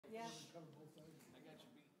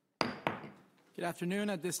Good afternoon.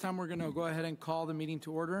 At this time, we're going to go ahead and call the meeting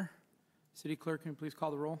to order. City Clerk, can you please call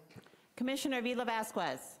the roll? Commissioner Vila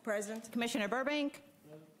Vasquez. Present. Commissioner Burbank.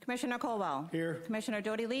 Commissioner Colwell. Here. Commissioner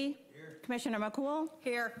Jody Lee. Here. Commissioner McCool.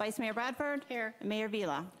 Here. Vice Mayor Bradford. Here. And Mayor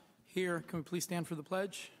Vila. Here. Can we please stand for the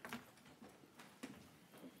pledge?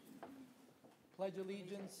 Pledge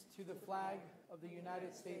allegiance to the flag of the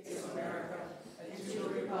United States of America and to the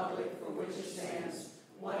republic for which it stands,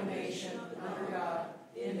 one nation, under God,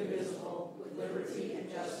 indivisible, with liberty and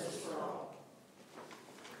justice for all.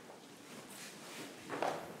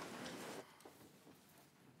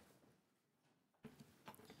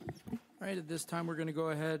 All right, at this time, we're going to go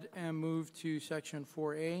ahead and move to Section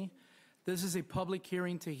 4A. This is a public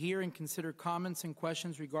hearing to hear and consider comments and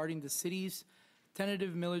questions regarding the city's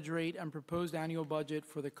tentative millage rate and proposed annual budget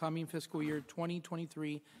for the coming fiscal year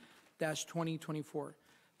 2023-2024.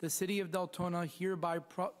 The City of Deltona hereby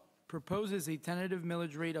proposes a tentative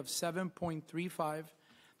millage rate of 7.35.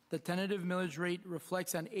 The tentative millage rate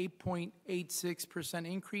reflects an 8.86%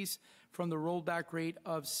 increase from the rollback rate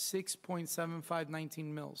of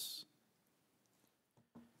 6.7519 mils.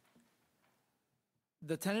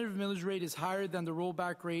 The tentative millage rate is higher than the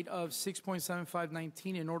rollback rate of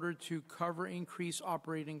 6.7519 in order to cover increased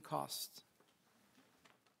operating costs.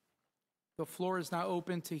 The floor is now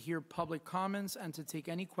open to hear public comments and to take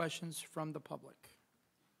any questions from the public.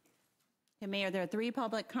 And Mayor, there are 3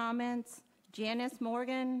 public comments. Janice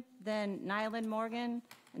Morgan, then Nyland Morgan,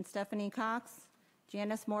 and Stephanie Cox.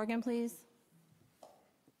 Janice Morgan, please.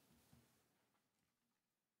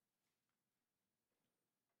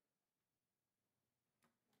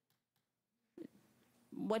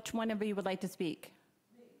 Which one of you would like to speak?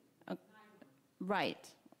 Me. Right.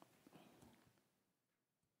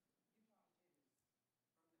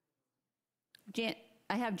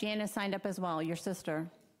 I have Janice signed up as well, your sister.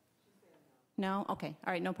 No? Okay.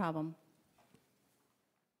 All right, no problem.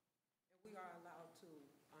 We are allowed to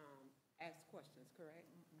ask questions, correct?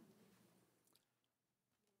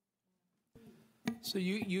 So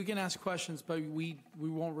you can ask questions, but we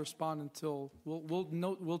won't respond until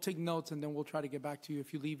we'll take notes, and then we'll try to get back to you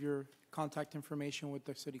if you leave your contact information with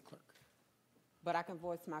the city clerk. But I can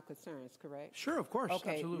voice my concerns, correct? Sure, of course.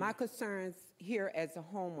 Okay, absolutely. My concerns here as a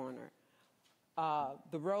homeowner.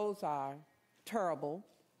 The roads are terrible.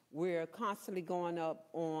 We're constantly going up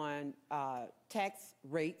on tax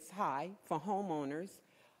rates high for homeowners.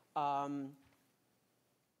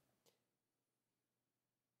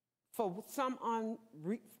 For some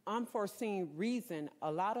unforeseen reason,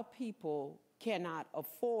 a lot of people cannot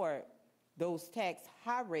afford those tax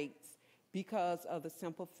high rates because of the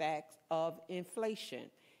simple fact of inflation.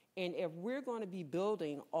 And if we're going to be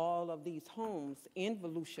building all of these homes in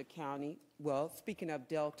Volusia County, well, speaking of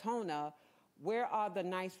Deltona, where are the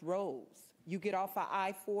nice roads? You get off of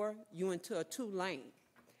I-4, you into a 2-lane.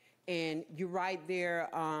 And you're right there.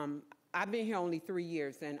 I've been here only 3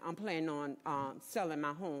 years, and I'm planning on selling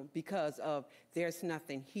my home because of there's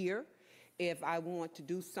nothing here. If I want to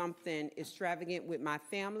do something extravagant with my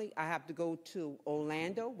family, I have to go to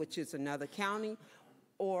Orlando, which is another county,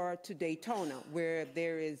 or to Daytona, where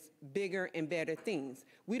there is bigger and better things.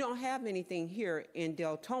 We don't have anything here in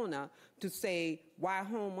Deltona to say why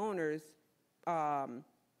homeowners'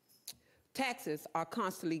 taxes are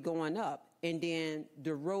constantly going up, and then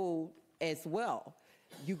the road as well.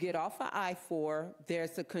 You get off of I-4,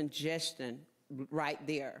 there's a congestion right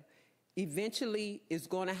there. Eventually, it's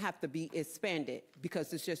going to have to be expanded because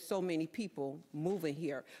there's just so many people moving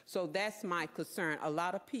here. So that's my concern. A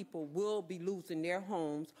lot of people will be losing their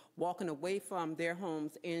homes, walking away from their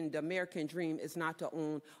homes, and the American dream is not to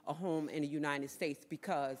own a home in the United States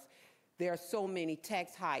because there are so many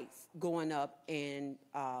tax hikes going up, and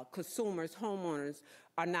consumers, homeowners,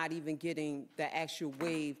 are not even getting the actual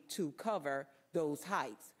wave to cover those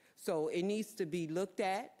hikes. So it needs to be looked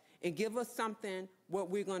at and give us something what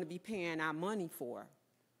we're going to be paying our money for.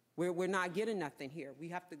 We're not getting nothing here. We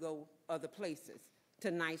have to go other places,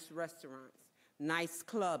 to nice restaurants, nice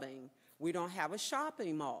clubbing. We don't have a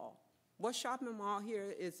shopping mall. What shopping mall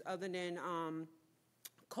here is other than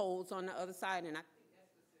Kohl's on the other side? And I think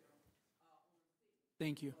that's considered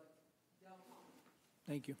Thank you.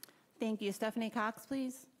 Thank you. Thank you. Stephanie Cox,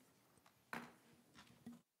 please.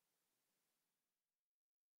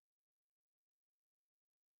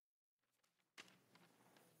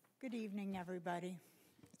 Good evening, everybody.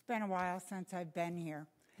 It's been a while since I've been here.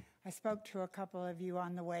 I spoke to a couple of you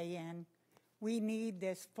on the way in. We need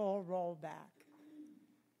this full rollback.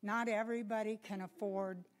 Not everybody can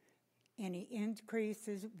afford any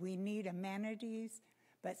increases. We need amenities,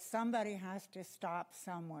 but somebody has to stop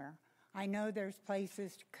somewhere. I know there's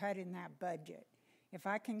places to cut in that budget. If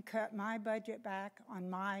I can cut my budget back on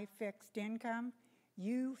my fixed income,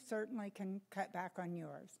 you certainly can cut back on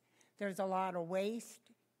yours. There's a lot of waste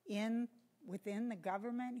within the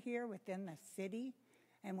government here, within the city,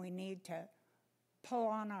 and we need to pull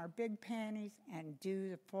on our big panties and do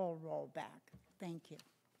the full rollback. Thank you.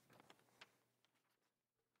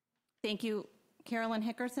 Thank you. Carolyn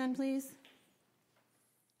Hickerson, please.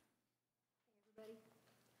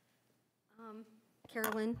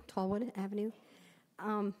 Carolyn, Tallwood Avenue.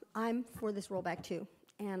 I'm for this rollback too,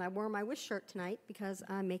 and I wore my wish shirt tonight because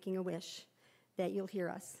I'm making a wish that you'll hear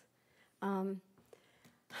us.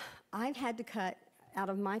 I've had to cut out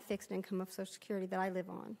of my fixed income of Social Security that I live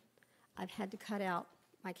on. I've had to cut out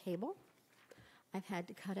my cable. I've had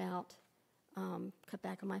to cut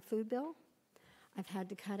back on my food bill. I've had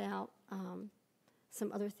to cut out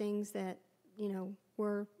some other things that,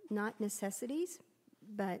 were not necessities,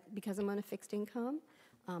 but because I'm on a fixed income,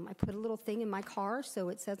 I put a little thing in my car so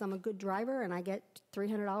it says I'm a good driver and I get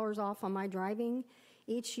 $300 off on my driving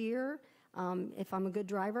each year if I'm a good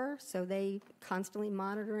driver. So they constantly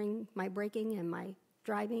monitoring my braking and my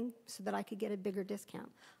driving so that I could get a bigger discount.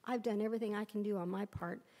 I've done everything I can do on my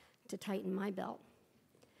part to tighten my belt.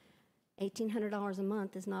 $1,800 a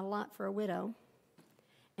month is not a lot for a widow,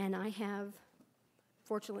 and I have,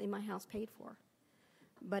 fortunately, my house paid for.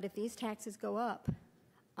 But if these taxes go up,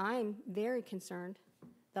 I'm very concerned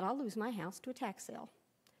that I'll lose my house to a tax sale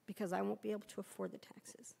because I won't be able to afford the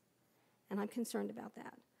taxes. And I'm concerned about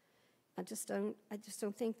that. I just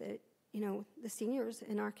don't think that, the seniors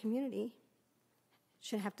in our community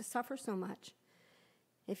should have to suffer so much.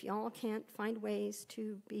 If y'all can't find ways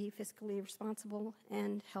to be fiscally responsible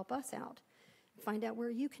and help us out, find out where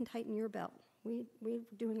you can tighten your belt. We're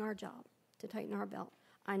doing our job to tighten our belt.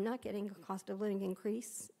 I'm not getting a cost of living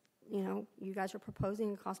increase. You guys are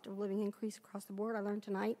proposing a cost of living increase across the board. I learned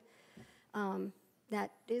tonight.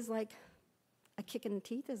 That is like a kick in the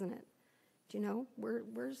teeth, isn't it?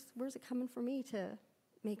 Where's it coming for me to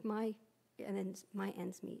make my ends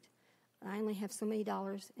meet? I only have so many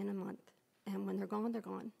dollars in a month, and when they're gone, they're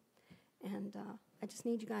gone. And I just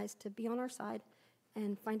need you guys to be on our side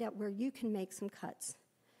and find out where you can make some cuts,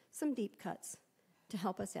 some deep cuts, to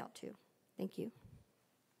help us out too. Thank you.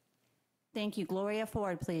 Thank you. Gloria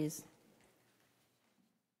Ford, please.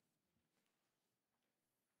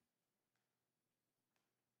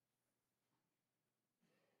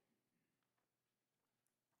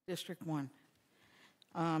 District 1.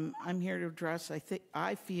 I'm here to address,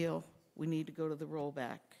 I feel we need to go to the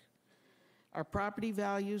rollback. Our property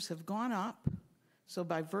values have gone up, so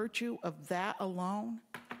by virtue of that alone,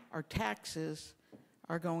 our taxes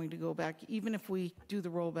are going to go back, even if we do the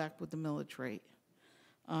rollback with the millage rate.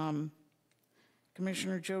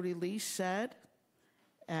 Commissioner Jody Lee said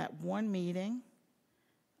at one meeting,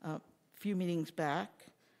 a few meetings back,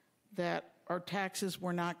 that our taxes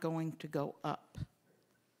were not going to go up.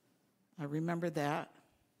 I remember that.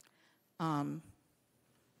 Our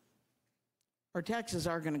taxes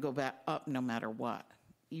are going to go back up no matter what.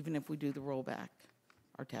 Even if we do the rollback,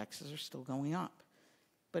 our taxes are still going up.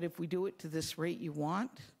 But if we do it to this rate you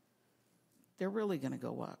want, they're really going to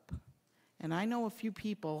go up. And I know a few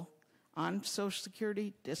people on Social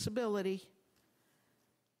Security disability,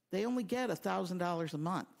 they only get $1,000 a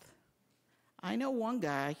month. I know one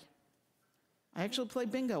guy, I actually play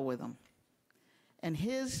bingo with him, and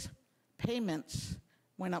his payments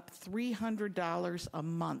went up $300 a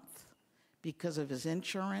month because of his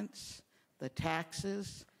insurance, the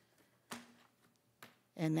taxes,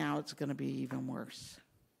 and now it's going to be even worse.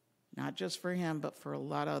 Not just for him, but for a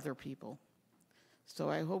lot of other people. So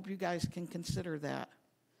I hope you guys can consider that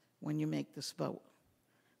when you make this vote.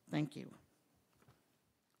 Thank you.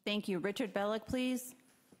 Thank you. Richard Bellick, please.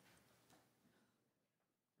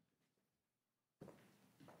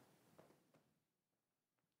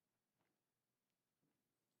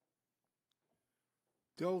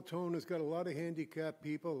 Deltona's got a lot of handicapped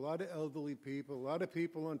people, a lot of elderly people, a lot of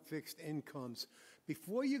people on fixed incomes.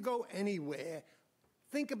 Before you go anywhere,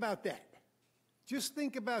 think about that. Just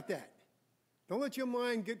think about that. Don't let your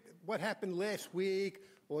mind get what happened last week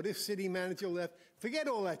or this city manager left. Forget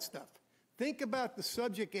all that stuff. Think about the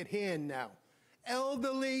subject at hand now.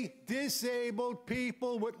 Elderly, disabled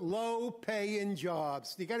people with low-paying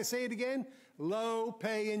jobs. You got to say it again?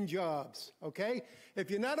 Low-paying jobs, okay?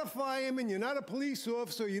 If you're not a fireman, you're not a police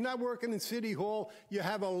officer, you're not working in City Hall, you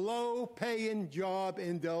have a low-paying job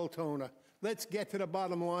in Deltona. Let's get to the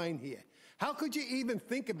bottom line here. How could you even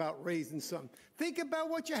think about raising some? Think about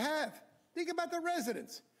what you have. Think about the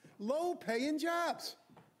residents. Low-paying jobs.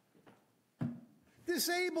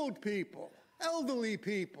 Disabled people, elderly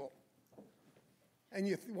people. And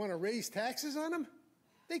you want to raise taxes on them?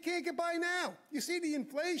 They can't get by now. You see the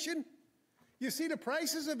inflation? You see the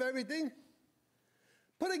prices of everything?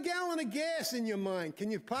 Put a gallon of gas in your mind. Can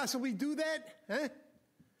you possibly do that? Huh?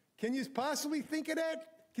 Can you possibly think of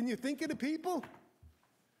that? Can you think of the people?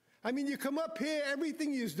 I mean, you come up here,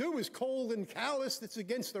 everything you do is cold and callous. It's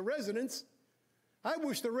against the residents. I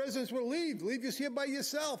wish the residents would leave. Leave us here by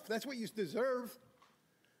yourself. That's what you deserve.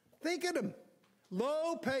 Think of them.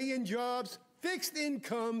 Low-paying jobs, fixed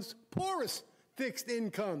incomes, poorest fixed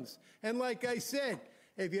incomes. And like I said,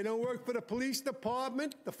 if you don't work for the police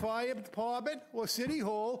department, the fire department, or city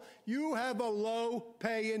hall, you have a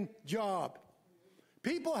low-paying job.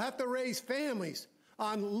 People have to raise families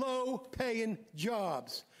on low-paying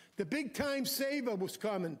jobs. The big-time saver was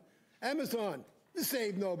coming. Amazon. It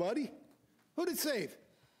saved nobody. Who did it save?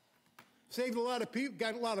 Saved a lot of people,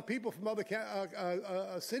 got a lot of people from other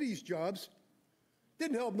cities' jobs.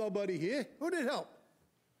 Didn't help nobody here. Who did it help?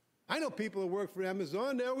 I know people who work for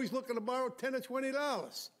Amazon. They're always looking to borrow $10 or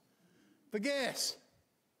 $20 for gas.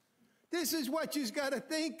 This is what you got to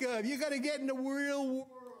think of. You got to get in the real world.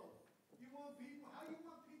 You want people, how do you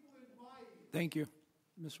want people to buy you? Thank you.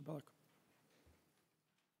 Mr. Bellick.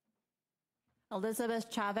 Elizabeth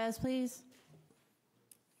Chavez, please.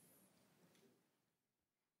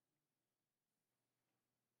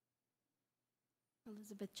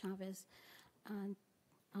 Elizabeth Chavez,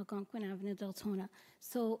 Algonquin Avenue, Deltona.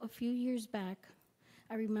 So a few years back,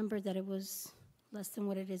 I remember that it was less than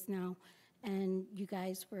what it is now, and you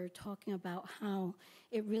guys were talking about how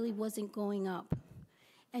it really wasn't going up.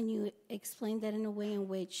 And you explained that in a way in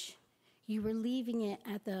which you were leaving it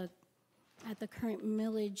at the current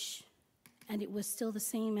millage, and it was still the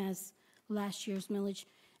same as last year's millage,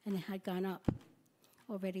 and it had gone up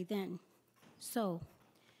already then. So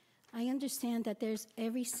I understand that there's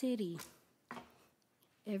every city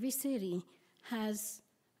has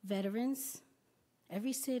veterans.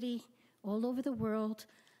 Every city all over the world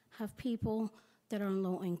have people that are on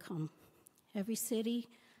low income. Every city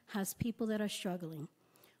has people that are struggling.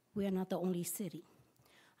 We are not the only city.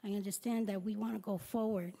 I understand that we want to go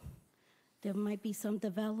forward. There might be some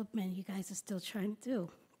development you guys are still trying to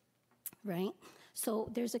do, right? So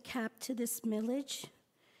there's a cap to this millage,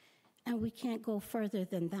 and we can't go further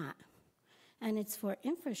than that. And it's for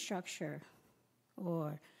infrastructure,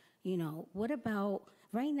 or, you know, what about,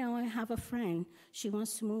 right now I have a friend, she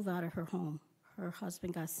wants to move out of her home. Her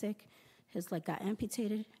husband got sick, his leg got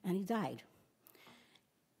amputated, and he died.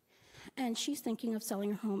 And she's thinking of selling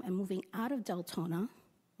her home and moving out of Deltona,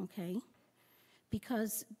 okay,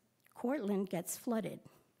 because Cortland gets flooded.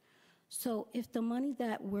 So if the money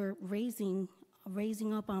that we're raising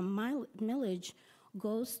up on my millage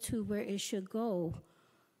goes to where it should go,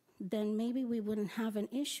 then maybe we wouldn't have an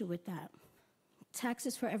issue with that.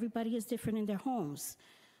 Taxes for everybody is different in their homes.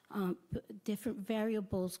 Different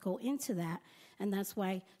variables go into that, and that's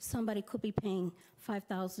why somebody could be paying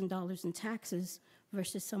 $5,000 in taxes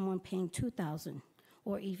versus someone paying $2,000,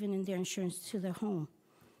 or even in their insurance to their home.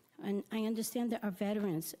 And I understand there are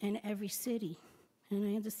veterans in every city, and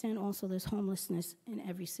I understand also there's homelessness in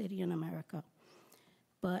every city in America.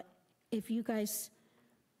 But if you guys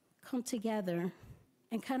come together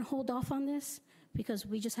and kind of hold off on this, because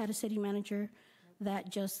we just had a city manager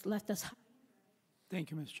that just left us.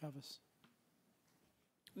 Thank you, Ms. Chavez.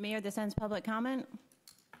 Mayor, this ends public comment.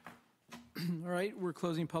 All right, we're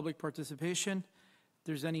closing public participation. If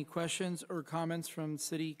there's any questions or comments from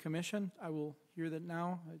City Commission, I will hear that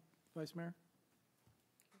now. Vice Mayor?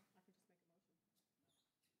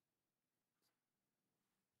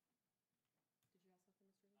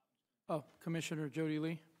 Oh, Commissioner Jody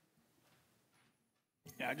Lee.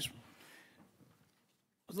 Yeah, I was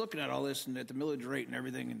looking at all this and at the millage rate and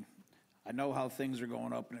everything, and I know how things are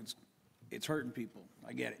going up, and it's hurting people.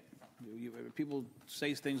 I get it. People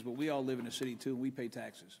say things, but we all live in a city too, and we pay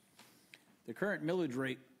taxes. The current millage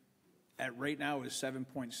rate right now is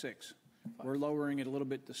 7.6. We're lowering it a little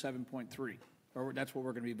bit to 7.3, or that's what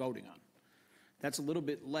we're going to be voting on. That's a little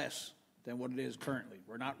bit less than what it is currently.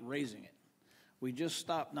 We're not raising it. We just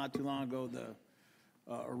stopped not too long ago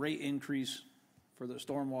a rate increase for the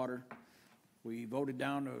stormwater. We voted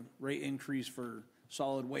down a rate increase for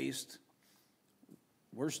solid waste.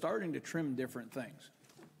 We're starting to trim different things,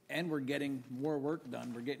 and we're getting more work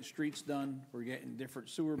done. We're getting streets done. We're getting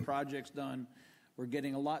different sewer projects done. We're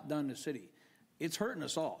getting a lot done in the city. It's hurting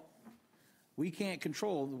us all. We can't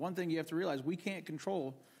control, the one thing you have to realize, we can't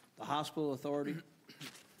control the hospital authority,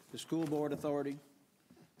 the school board authority,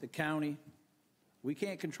 the county. We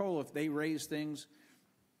can't control if they raise things.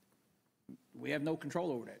 We have no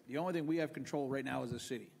control over that. The only thing we have control right now is the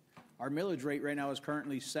city. Our millage rate right now is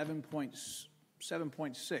currently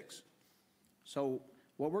 7.6. So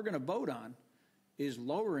What we're going to vote on is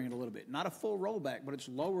lowering it a little bit. Not a full rollback, but it's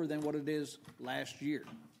lower than what it is last year.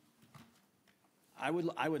 I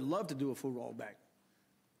would love to do a full rollback.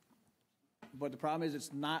 But the problem is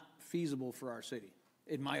it's not feasible for our city,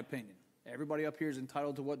 in my opinion. Everybody up here is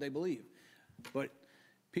entitled to what they believe. But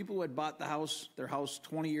people who had bought their house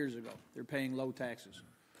 20 years ago, they're paying low taxes.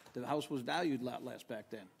 The house was valued a lot less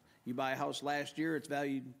back then. You buy a house last year, it's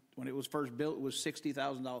valued, when it was first built, it was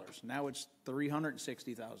 $60,000. Now it's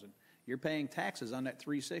 $360,000. You're paying taxes on that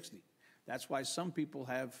 $360,000. That's why some people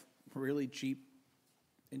have really cheap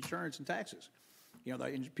insurance and taxes. You know,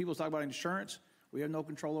 people talk about insurance. We have no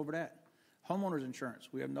control over that. Homeowners insurance,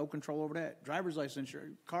 we have no control over that. Driver's license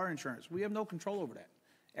insurance, car insurance, we have no control over that.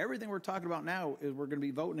 Everything we're talking about now is we're going to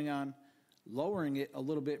be voting on lowering it a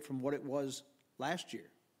little bit from what it was last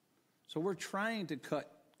year. So we're trying to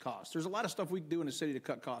cut costs. There's a lot of stuff we can do in the city to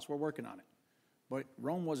cut costs. We're working on it. But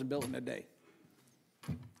Rome wasn't built in a day.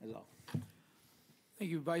 That's all. Thank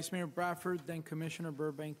you, Vice Mayor Bradford, then Commissioner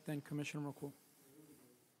Burbank, then Commissioner McCool.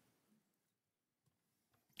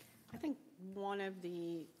 I think one of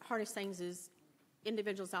the hardest things is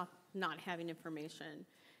individuals out not having information.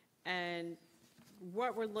 And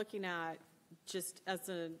what we're looking at, just as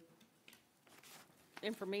an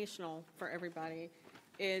informational for everybody,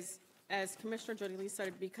 is, as Commissioner Jody Lee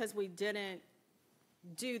said, because we didn't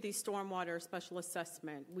do the stormwater special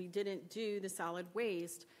assessment, we didn't do the solid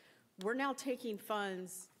waste, we're now taking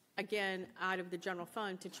funds, again, out of the general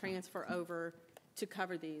fund to transfer over to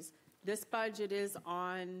cover these. This budget is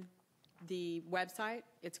on the website.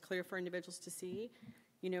 It's clear for individuals to see.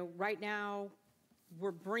 You know, right now,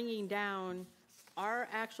 we're bringing down our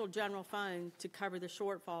actual general fund to cover the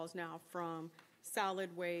shortfalls now from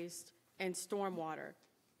solid waste and stormwater.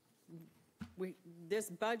 This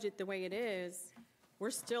budget, the way it is,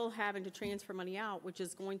 we're still having to transfer money out, which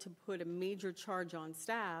is going to put a major charge on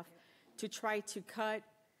staff to try to cut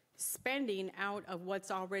spending out of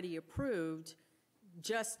what's already approved.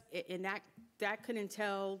 And that could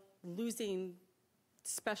entail losing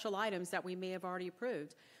special items that we may have already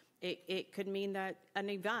approved. It could mean that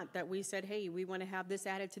an event that we said, hey, we want to have this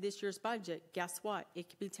added to this year's budget, guess what? It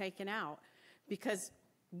could be taken out. Because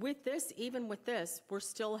with this, even with this, we're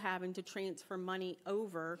still having to transfer money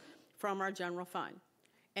over from our general fund.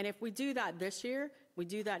 And if we do that this year, we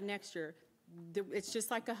do that next year. It's just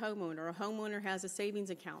like a homeowner. A homeowner has a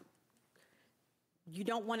savings account. You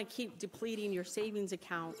don't want to keep depleting your savings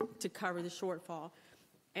account to cover the shortfall.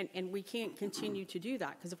 And we can't continue to do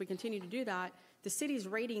that, because if we continue to do that, the city's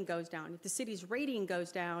rating goes down. If the city's rating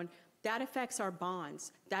goes down, that affects our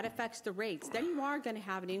bonds. That affects the rates. Then you are going to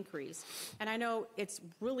have an increase. And I know it's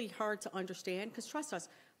really hard to understand, because trust us,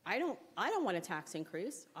 I don't want a tax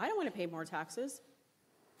increase. I don't want to pay more taxes.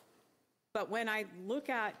 But when I look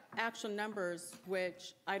at actual numbers,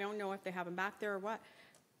 which I don't know if they have them back there or what,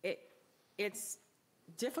 it's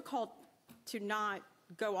difficult to not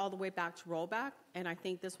go all the way back to rollback, and I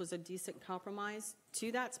think this was a decent compromise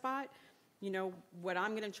to that spot. You know, what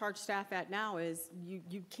I'm going to charge staff at now is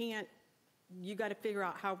you got to figure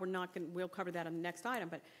out how we'll cover that on the next item,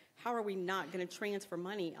 but how are we not going to transfer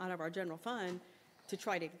money out of our general fund to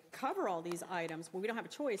try to cover all these items? Well, we don't have a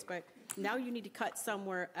choice, but now you need to cut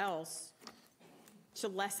somewhere else to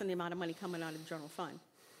lessen the amount of money coming out of the general fund.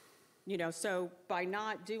 You know, so by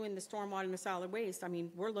not doing the stormwater and the solid waste, I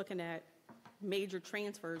mean, we're looking at major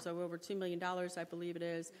transfers of over $2 million, I believe it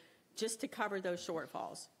is, just to cover those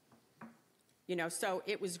shortfalls. You know, so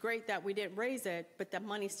it was great that we didn't raise it, but the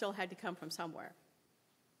money still had to come from somewhere.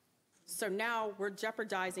 So now we're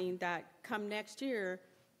jeopardizing that come next year,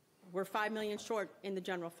 we're $5 million short in the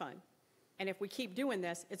general fund. And if we keep doing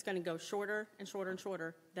this, it's going to go shorter and shorter and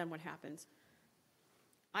shorter than what happens.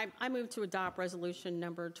 I move to adopt resolution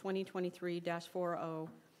number 2023-40.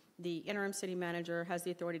 The interim city manager has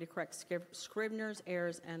the authority to correct scrivener's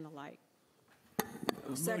errors and the like.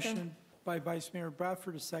 Motion by Vice Mayor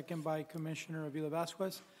Bradford, a second by Commissioner Avila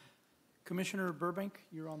Vasquez. Commissioner Burbank,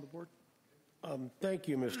 you're on the board. Thank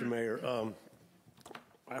you, Mr. Mayor.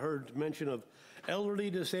 I heard mention of elderly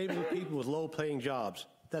disabled people with low-paying jobs.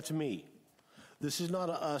 That's me. This is not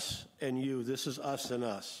a us and you. This is us and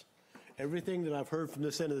us. Everything that I've heard from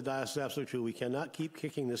this end of the diocese is absolutely true. We cannot keep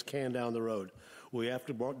kicking this can down the road. We have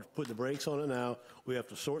to put the brakes on it now. We have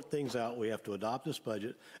to sort things out. We have to adopt this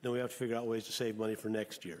budget. Then we have to figure out ways to save money for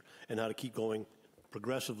next year and how to keep going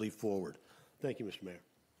progressively forward. Thank you, Mr. Mayor.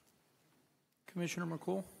 Commissioner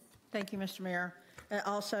McCool. Thank you, Mr. Mayor.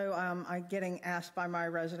 Also, I'm getting asked by my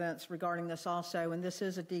residents regarding this also, and this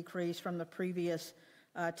is a decrease from the previous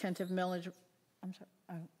tentative millage.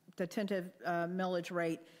 The tentative millage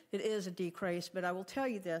rate. It is a decrease, but I will tell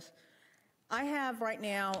you this. I have right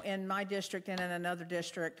now in my district and in another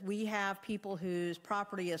district, we have people whose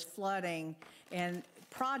property is flooding, and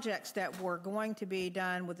projects that were going to be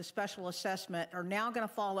done with a special assessment are now going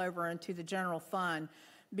to fall over into the general fund,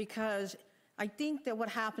 because I think that what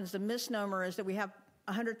happens, the misnomer is that we have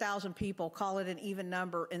 100,000 people, call it an even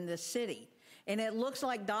number, in this city. And it looks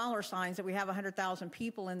like dollar signs that we have 100,000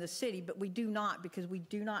 people in the city, but we do not, because we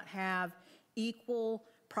do not have equal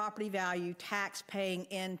property value tax paying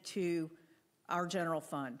into our general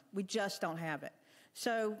fund. We just don't have it.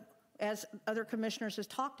 So as other commissioners has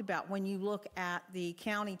talked about, when you look at the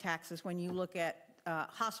county taxes, when you look at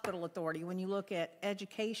hospital authority, when you look at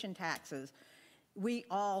education taxes, we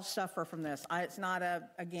all suffer from this. It's not,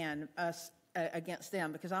 again, us against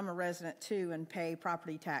them, because I'm a resident too and pay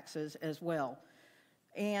property taxes as well.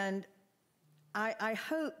 And I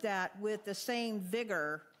hope that with the same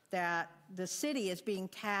vigor that the city is being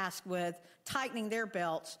tasked with tightening their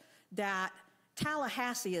belts, that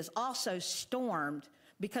Tallahassee is also stormed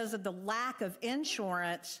because of the lack of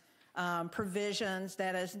insurance provisions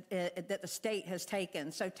that the state has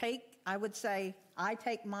taken. So I would say I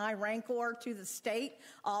take my rancor to the state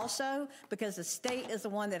also, because the state is the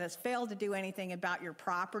one that has failed to do anything about your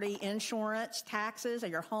property insurance taxes or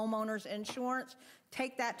your homeowner's insurance.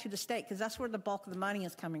 Take that to the state, because that's where the bulk of the money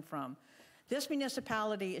is coming from. This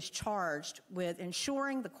municipality is charged with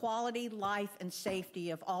ensuring the quality, life, and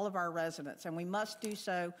safety of all of our residents, and we must do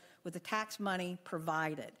so with the tax money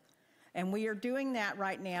provided. And we are doing that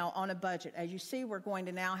right now on a budget. As you see, we're going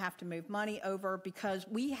to now have to move money over because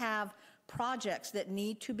we have projects that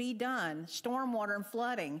need to be done, stormwater and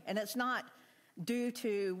flooding, and it's not due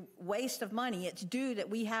to waste of money. It's due that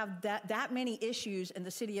we have that many issues in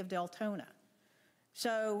the city of Deltona.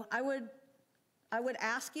 So I would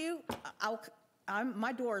ask you,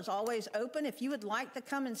 my door is always open. If you would like to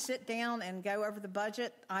come and sit down and go over the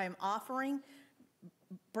budget I am offering,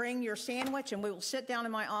 bring your sandwich and we will sit down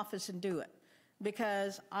in my office and do it.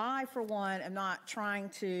 Because I, for one, am not trying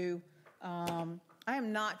to,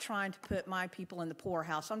 put my people in the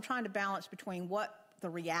poorhouse. I'm trying to balance between what the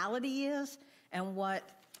reality is and what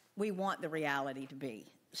we want the reality to be.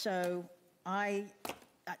 So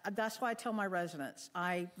that's why I tell my residents,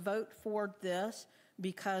 I vote for this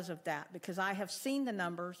because of that, because I have seen the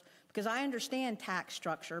numbers, because I understand tax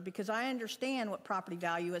structure, because I understand what property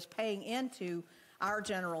value is paying into our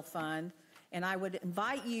general fund, and I would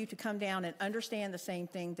invite you to come down and understand the same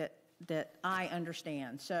thing that I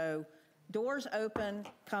understand. So doors open,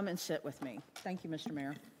 come and sit with me. Thank you, Mr.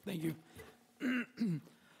 Mayor. Thank you.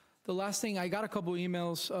 The last thing, I got a couple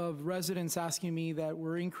emails of residents asking me that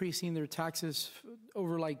we're increasing their taxes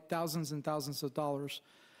over like thousands and thousands of dollars.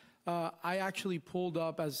 I actually pulled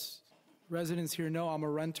up, as residents here know, I'm a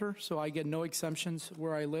renter, so I get no exemptions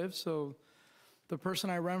where I live. So the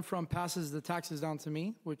person I rent from passes the taxes down to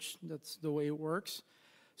me, which that's the way it works.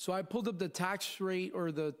 So I pulled up the tax rate,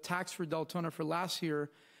 or the tax for Deltona for last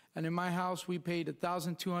year, and in my house we paid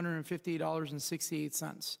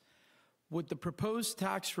 $1,258.68. With the proposed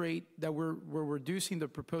tax rate that we're reducing, the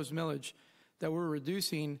proposed millage that we're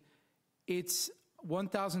reducing, it's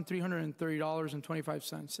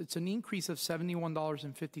 $1,330.25. It's an increase of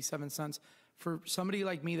 $71.57 for somebody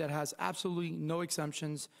like me that has absolutely no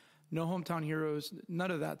exemptions, no hometown heroes,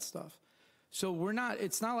 none of that stuff. So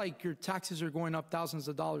it's not like your taxes are going up thousands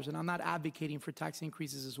of dollars, and I'm not advocating for tax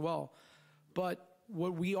increases as well. But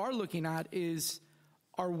what we are looking at is,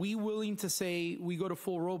 are we willing to say we go to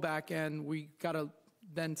full rollback and we got to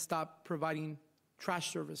then stop providing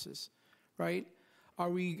trash services, right? Are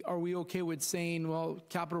we okay with saying, well,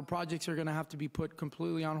 capital projects are going to have to be put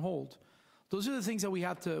completely on hold? Those are the things that we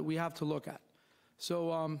have to look at.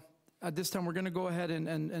 So at this time, we're going to go ahead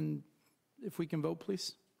and if we can vote,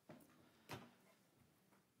 please.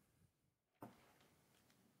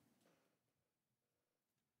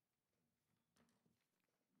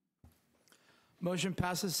 Motion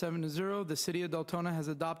passes 7-0. The City of Deltona has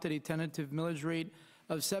adopted a tentative millage rate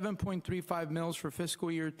of 7.35 mils for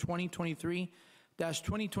fiscal year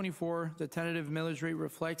 2023-2024. The tentative millage rate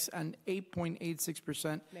reflects an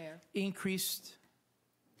 8.86% increase.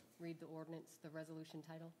 Read the ordinance, the resolution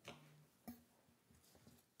title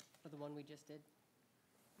for the one we just did.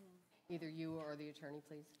 Either you or the attorney,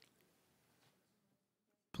 please.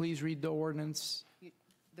 Please read the ordinance.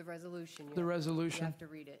 The resolution. The resolution. You have to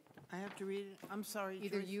read it. I have to read it? I'm sorry.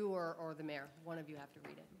 Either you or the mayor. One of you have to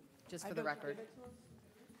read it, just for the record.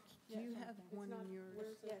 Do you have one in yours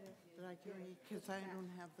that I can read? Because I don't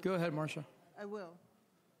have the... Go ahead, Marcia. I will.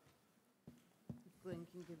 Glenn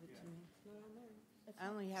can give it to me. I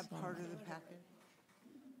only have part of the packet.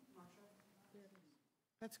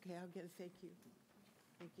 That's okay. I'll get it. Thank you.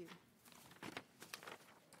 Thank you.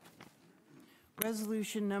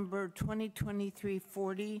 Resolution number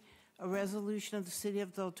 2023-40, a resolution of the City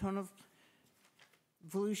of Deltona,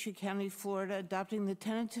 Volusia County, Florida, adopting the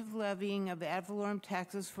tentative levying of ad valorem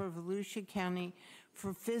taxes for Volusia County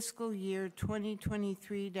for fiscal year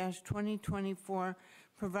 2023-2024,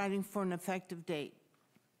 providing for an effective date.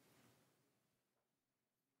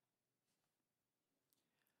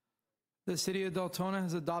 The City of Deltona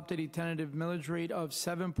has adopted a tentative millage rate of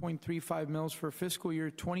 7.35 mils for fiscal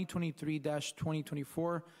year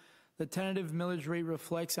 2023-2024. The tentative millage rate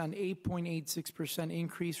reflects an 8.86%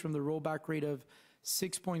 increase from the rollback rate of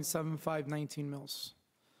 6.7519 mils.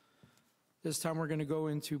 This time we're going to go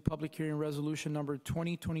into public hearing resolution number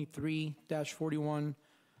 2023-41,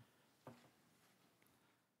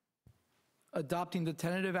 adopting the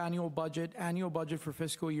tentative annual budget for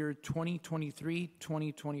fiscal year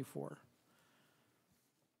 2023-2024.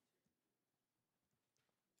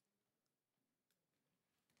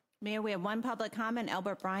 Mayor, we have one public comment.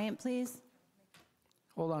 Albert Bryant, please.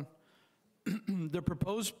 Hold on. The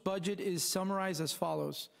proposed budget is summarized as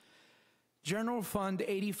follows. General Fund,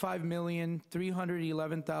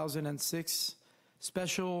 $85,311,006.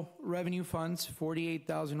 Special Revenue Funds,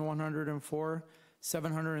 $48,104,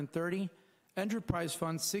 $730. Enterprise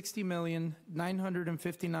Funds,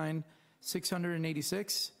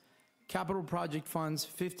 $60,959,686. Capital Project Funds,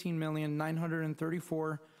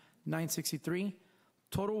 $15,934,963.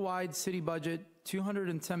 Total wide city budget,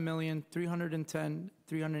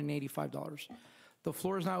 $210,310,385. The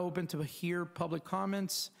floor is now open to hear public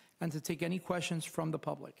comments and to take any questions from the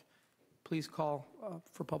public. Please call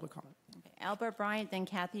for public comment. Okay. Albert Bryant, then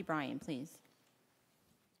Kathy Bryant, please.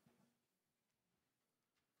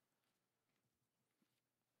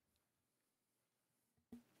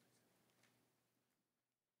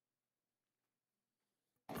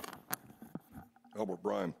 Albert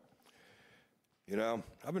Bryan. You know,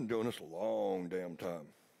 I've been doing this a long damn time.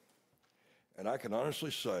 And I can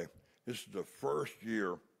honestly say this is the first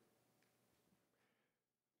year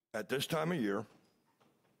at this time of year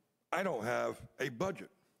I don't have a budget.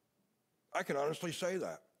 I can honestly say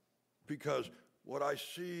that because what I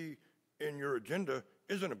see in your agenda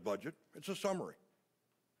isn't a budget, it's a summary.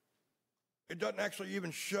 It doesn't actually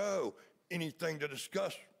even show anything to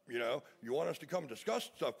discuss. You know, you want us to come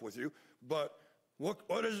discuss stuff with you, but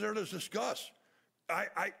what is there to discuss?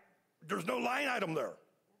 There's no line item there.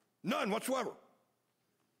 None whatsoever.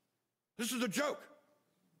 This is a joke.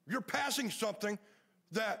 You're passing something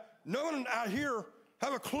that no one out here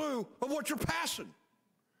have a clue of what you're passing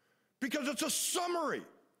because it's a summary.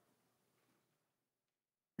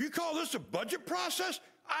 You call this a budget process?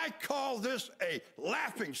 I call this a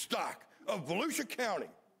laughingstock of Volusia County.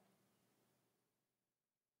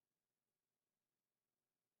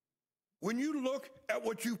 When you look at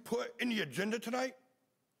what you put in the agenda tonight,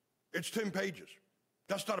 it's 10 pages.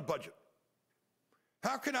 That's not a budget.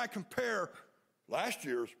 How can I compare last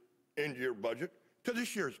year's end-of-year budget to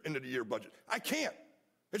this year's end-of-the-year budget? I can't.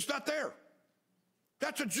 It's not there.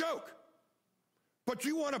 That's a joke. But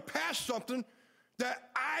you want to pass something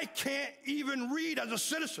that I can't even read as a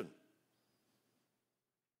citizen.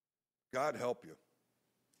 God help you.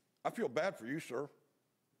 I feel bad for you, sir.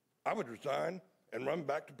 I would resign and run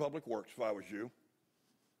back to Public Works if I was you,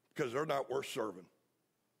 because they're not worth serving.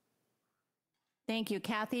 Thank you.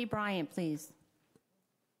 Kathy Bryant, please.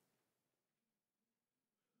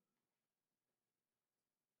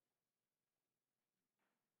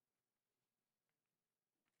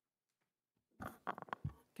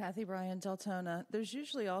 Kathy Bryant, Deltona. There's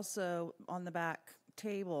usually also on the back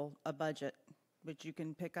table a budget, which you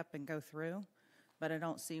can pick up and go through, but I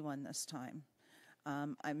don't see one this time.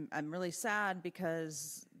 I'm really sad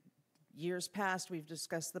because years past we've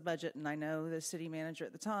discussed the budget, and I know the city manager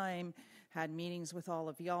at the time had meetings with all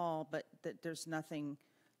of y'all, but that there's nothing,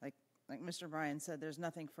 like Mr. Bryan said, there's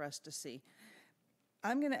nothing for us to see.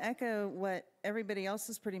 I'm going to echo what everybody else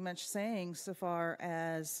is pretty much saying so far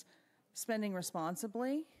as spending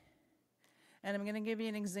responsibly, and I'm going to give you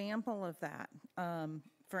an example of that.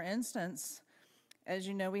 For instance, as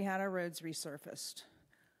you know, we had our roads resurfaced.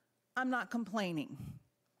 I'm not complaining.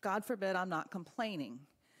 God forbid I'm not complaining.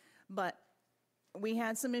 But we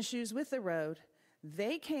had some issues with the road.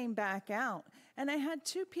 They came back out, and I had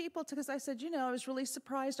two people, because I said, you know, I was really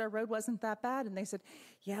surprised our road wasn't that bad. And they said,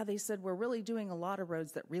 yeah, they said, we're really doing a lot of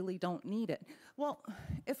roads that really don't need it. Well,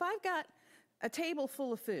 if I've got a table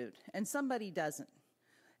full of food and somebody doesn't,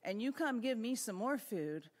 and you come give me some more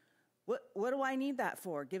food, what do I need that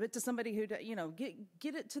for? Give it to somebody who, you know,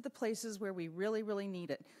 get it to the places where we really, really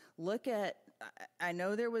need it. Look at, I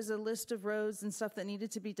know there was a list of roads and stuff that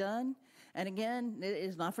needed to be done, And again, it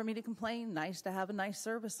is not for me to complain. Nice to have a nice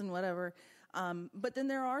service and whatever. But then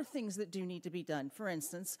there are things that do need to be done. For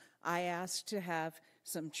instance, I asked to have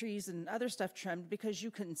some trees and other stuff trimmed because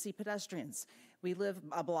you couldn't see pedestrians. We live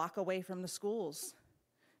a block away from the schools.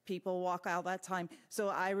 People walk out that time. So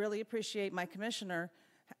I really appreciate my commissioner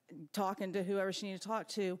talking to whoever she needed to talk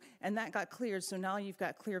to, and that got cleared. So now you've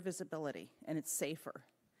got clear visibility, and it's safer.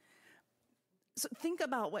 So think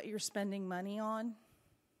about what you're spending money on.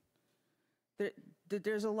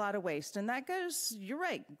 There's a lot of waste, and that goes, you're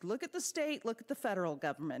right, look at the state, look at the federal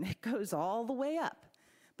government. It goes all the way up,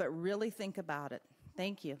 but really think about it.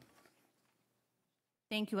 Thank you.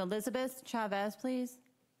 Thank you. Elizabeth Chavez, please.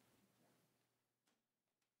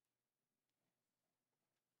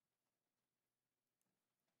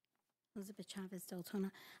 Elizabeth Chavez,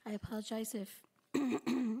 Deltona. I apologize if,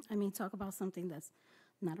 talk about something that's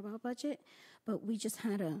not about budget, but we just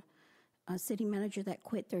had a city manager that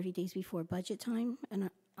quit 30 days before budget time, and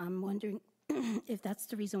I'm wondering if that's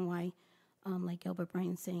the reason why, like Gilbert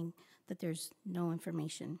Bryan's saying, that there's no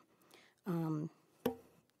information.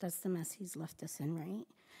 That's the mess he's left us in, right?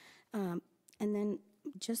 And then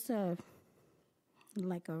just a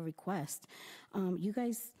request. You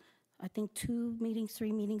guys, I think 3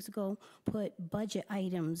 meetings ago, put budget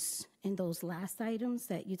items in those last items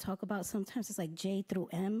that you talk about. Sometimes it's like J through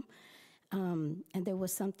M, and there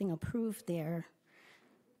was something approved there.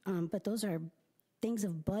 But those are things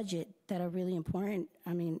of budget that are really important.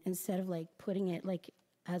 Instead of putting it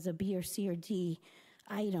as a B or C or D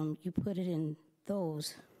item, you put it in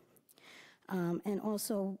those. And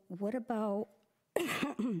also, what about,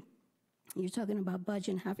 you're talking about budget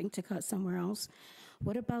and having to cut somewhere else.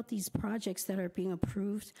 What about these projects that are being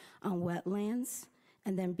approved on wetlands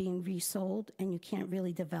and then being resold and you can't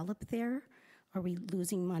really develop there? Are we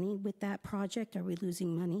losing money with that project? Are we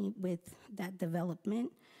losing money with that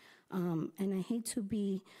development? And I hate to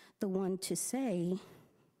be the one to say,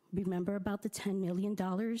 remember about the $10 million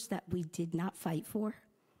that we did not fight for?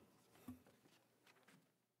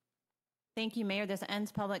 Thank you, Mayor. This ends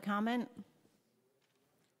public comment.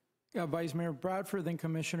 Yeah, Vice Mayor Bradford, then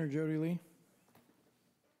Commissioner Jody Lee.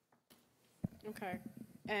 Okay.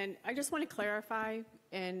 And I just want to clarify,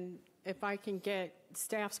 and if I can get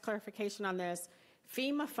staff's clarification on this,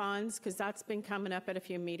 FEMA funds, because that's been coming up at a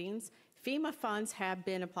few meetings, FEMA funds have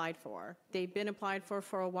been applied for. They've been applied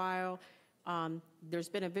for a while. There's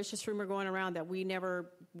been a vicious rumor going around that we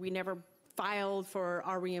never filed for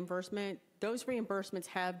our reimbursement. Those reimbursements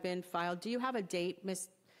have been filed. Do you have a date, Ms.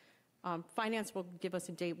 Finance will give us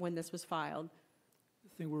a date when this was filed. I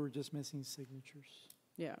think we were just missing signatures.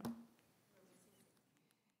 Yeah.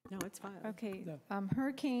 No, it's filed. Okay. No.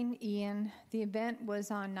 Hurricane Ian, the event was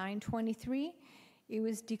on 9/23. It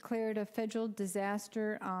was declared a federal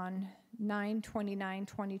disaster on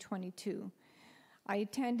 9/29/2022. I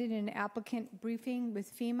attended an applicant briefing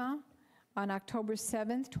with FEMA on October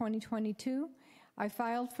 7th, 2022. I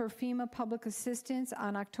filed for FEMA public assistance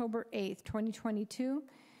on October 8th, 2022.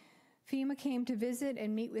 FEMA came to visit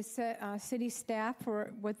and meet with city staff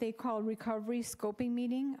for what they call recovery scoping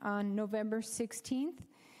meeting on November 16th.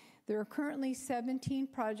 There are currently 17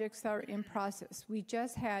 projects that are in process. We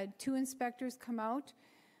just had 2 inspectors come out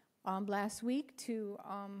last week to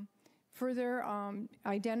further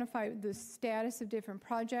identify the status of different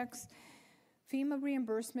projects. FEMA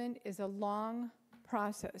reimbursement is a long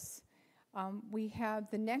process. We have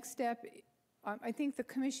the next step. I think the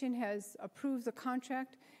commission has approved the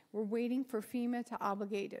contract. We're waiting for FEMA to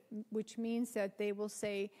obligate it, which means that they will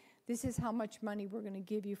say, this is how much money we're going to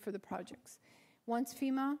give you for the projects. Once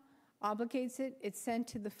FEMA obligates it, it's sent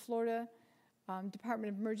to the Florida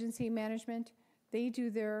Department of Emergency Management. They do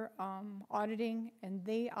their auditing, and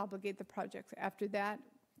they obligate the projects. After that,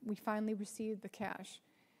 we finally receive the cash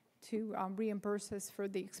to reimburse us for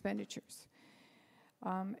the expenditures.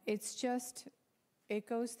 It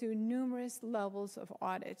goes through numerous levels of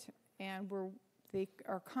audit, and they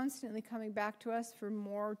are constantly coming back to us for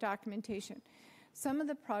more documentation. Some of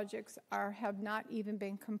the projects have not even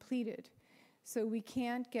been completed, so we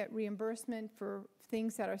can't get reimbursement for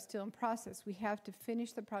things that are still in process. We have to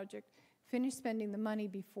finish the project, finish spending the money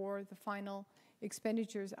before the final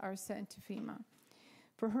expenditures are sent to FEMA.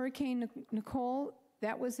 For Hurricane Nicole,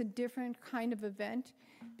 that was a different kind of event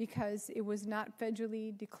because it was not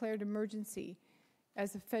federally declared emergency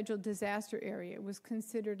as a federal disaster area. It was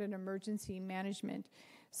considered an emergency management.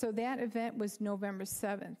 So that event was November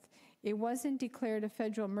 7th. It wasn't declared a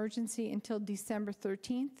federal emergency until December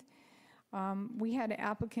 13th. We had an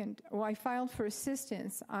applicant, I filed for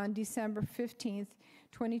assistance on December 15th,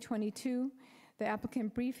 2022. The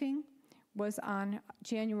applicant briefing was on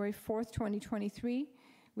January 4th, 2023.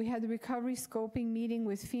 We had the recovery scoping meeting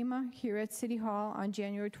with FEMA here at City Hall on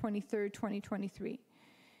January 23rd, 2023.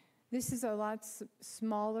 This is a lot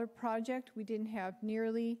smaller project. We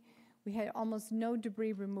had almost no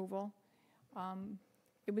debris removal.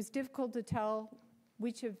 It was difficult to tell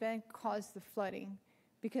which event caused the flooding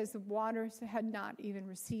because the waters had not even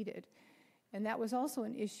receded. And that was also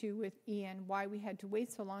an issue with Ian, why we had to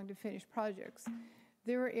wait so long to finish projects.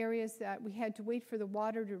 There were areas that we had to wait for the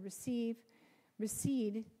water to recede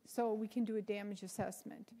so we can do a damage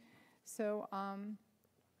assessment. So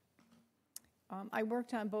I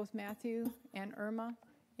worked on both Matthew and Irma,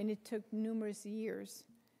 and it took numerous years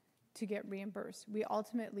to get reimbursed. We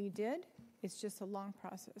ultimately did. It's just a long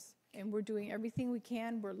process. And we're doing everything we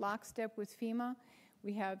can. We're lockstep with FEMA.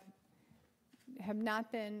 We have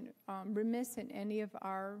not been remiss in any of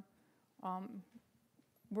our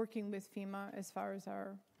working with FEMA as far as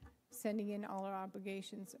our sending in all our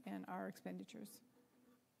obligations and our expenditures.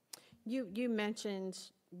 You mentioned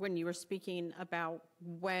when you were speaking about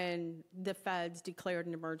when the feds declared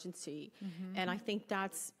an emergency, and I think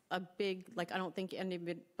that's a big, like, I don't think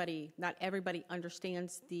not everybody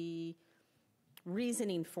understands the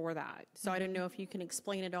reasoning for that. So I don't know if you can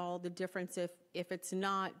explain at all the difference if it's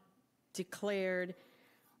not declared,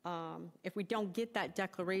 if we don't get that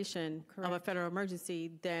declaration of a federal emergency,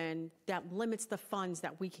 then that limits the funds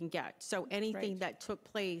that we can get. So anything that took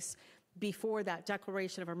place before that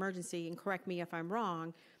declaration of emergency, and correct me if I'm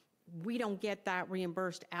wrong, we don't get that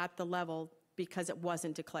reimbursed at the level because it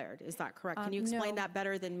wasn't declared. Is that correct? Can you explain that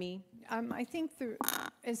better than me? I think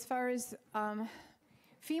as far as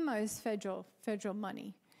FEMA is federal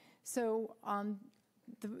money. So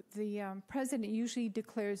the president usually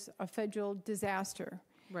declares a federal disaster.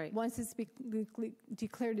 Right. Once it's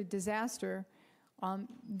declared a disaster,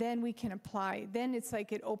 then we can apply. Then it's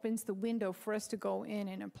like it opens the window for us to go in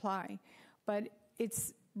and apply. But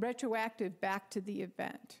it's retroactive back to the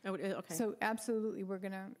event. Oh, okay. So absolutely, we're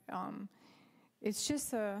going to, it's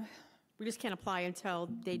just a... We just can't apply until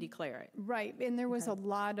they declare it. Right, and there was a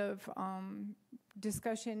lot of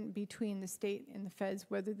discussion between the state and the feds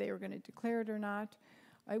whether they were going to declare it or not.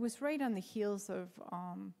 It was right on the heels of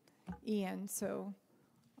Ian, so,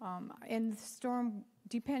 and the storm,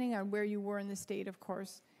 depending on where you were in the state, of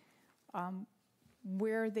course,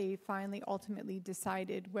 where they finally ultimately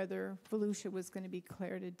decided whether Volusia was going to be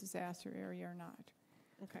declared a disaster area or not.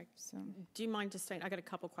 Okay. So, do you mind just saying, I got a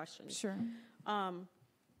couple questions. Sure.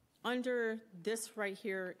 Under this right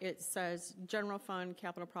here, it says General Fund,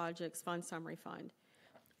 Capital Projects, Fund Summary Fund.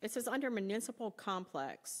 It says under Municipal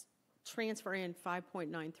Complex, transfer in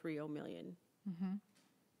 $5.930 million.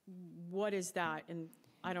 What is that? And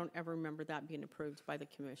I don't ever remember that being approved by the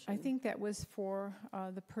commission. I think that was for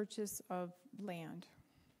the purchase of land.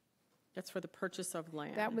 That's for the purchase of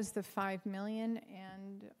land. That was the $5 million,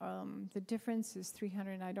 and the difference is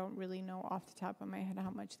 300. I don't really know off the top of my head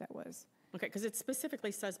how much that was. Okay, because it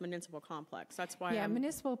specifically says municipal complex. That's why. Yeah,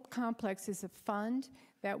 municipal complex is a fund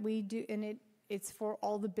that we do, and it's for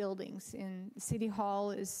all the buildings. And City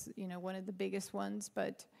Hall is, one of the biggest ones,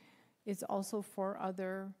 but it's also for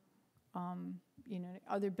other,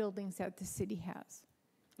 other buildings that the city has.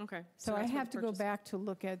 Okay. So I have to go back to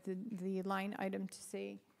look at the line item to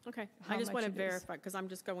see. Okay, I just want to verify because I'm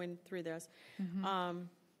just going through this.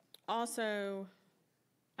 Also,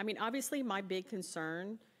 I mean, obviously, my big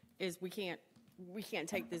concern is we can't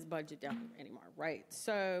take this budget down anymore, right?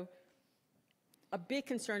 So a big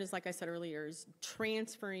concern is, like I said earlier, is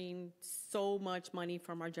transferring so much money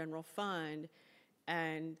from our general fund.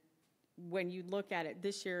 And when you look at it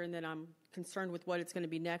this year, and then I'm concerned with what it's going to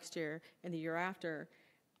be next year and the year after,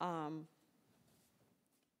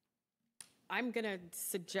 I'm going to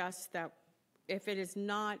suggest that if it is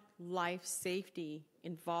not life safety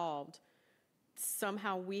involved,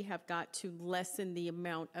 somehow we have got to lessen the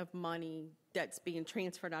amount of money that's being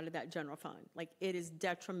transferred out of that general fund. Like, it is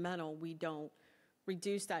detrimental we don't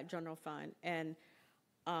reduce that general fund. And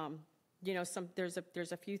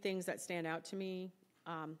there's a few things that stand out to me.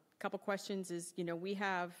 A couple questions is, we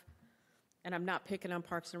have, and I'm not picking on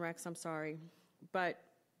Parks and Recs, I'm sorry, but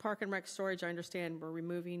Park and Rec storage, I understand we're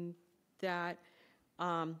removing that.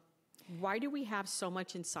 Why do we have so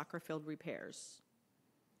much in soccer field repairs?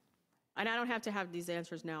 And I don't have to have these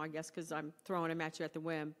answers now, I guess, because I'm throwing them at you at the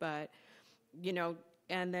whim, but,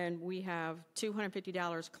 and then we have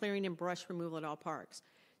 $250 clearing and brush removal at all parks.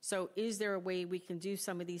 So is there a way we can do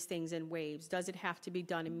some of these things in waves? Does it have to be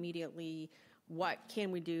done immediately? What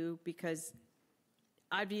can we do? Because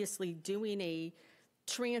obviously doing a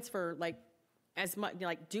transfer,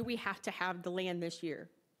 do we have to have the land this year?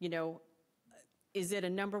 Is it a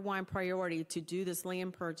number one priority to do this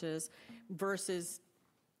land purchase versus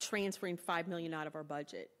transferring $5 million out of our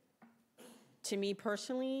budget. To me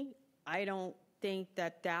personally, I don't think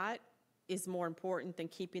that that is more important than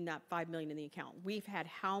keeping that $5 million in the account. We've had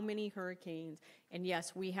how many hurricanes, and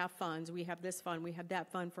yes, we have funds, we have this fund, we have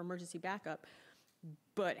that fund for emergency backup,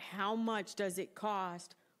 but how much does it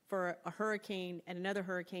cost for a hurricane and another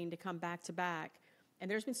hurricane to come back to back? And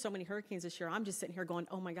there's been so many hurricanes this year, I'm just sitting here going,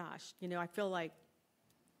 oh my gosh, you know, I feel like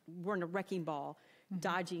we're in a wrecking ball,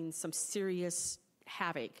 dodging some serious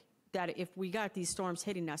havoc, that if we got these storms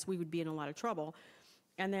hitting us, we would be in a lot of trouble.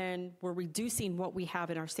 And then we're reducing what we have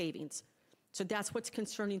in our savings. So that's what's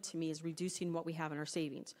concerning to me, is reducing what we have in our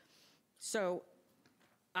savings. So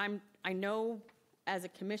I know as a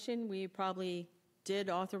commission, we probably did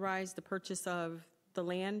authorize the purchase of the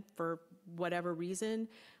land for whatever reason.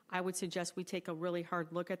 I would suggest we take a really hard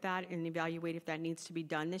look at that and evaluate if that needs to be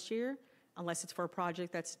done this year, unless it's for a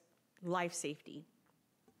project that's life safety.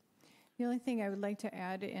 The only thing I would like to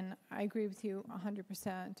add, and I agree with you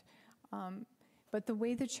 100%, but the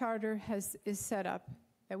way the charter is set up,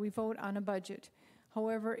 that we vote on a budget,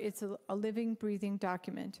 however, it's a living, breathing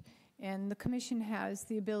document, and the commission has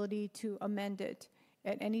the ability to amend it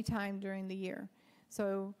at any time during the year.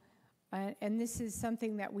 So, and this is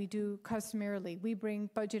something that we do customarily. We bring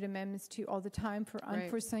budget amendments to you all the time for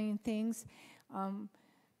unforeseen things.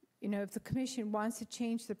 You know, if the commission wants to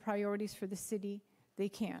change the priorities for the city, they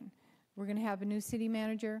can. We're going to have a new city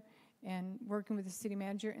manager, and working with the city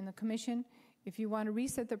manager and the commission, if you want to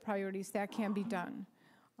reset the priorities, that can be done.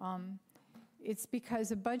 It's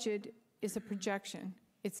because a budget is a projection.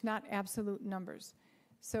 It's not absolute numbers.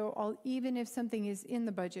 So even if something is in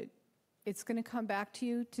the budget, it's going to come back to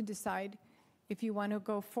you to decide if you want to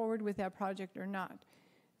go forward with that project or not.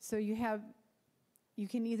 So you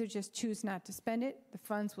can either just choose not to spend it, the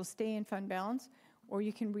funds will stay in fund balance, or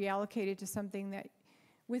you can reallocate it to something that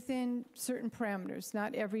within certain parameters.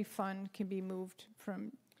 Not every fund can be moved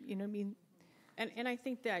from, you know what I mean? And I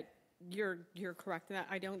think that you're correct in that.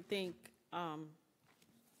 I don't think, I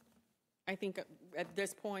think at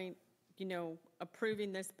this point, you know,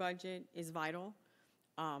 approving this budget is vital.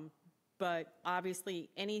 But obviously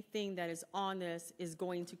anything that is on this is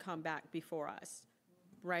going to come back before us,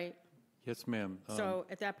 right? Yes, ma'am. So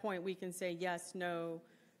at that point, we can say yes, no,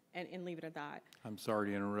 and leave it at that. I'm sorry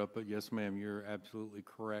to interrupt, but yes, ma'am, you're absolutely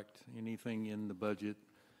correct. Anything in the budget,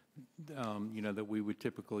 you know, that we would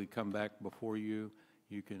typically come back before you,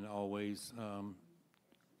 you can always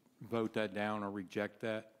vote that down or reject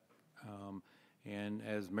that. And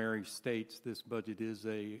as Mary states, this budget is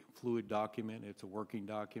a fluid document. It's a working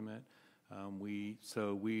document. We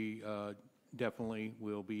definitely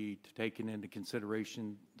will be taking into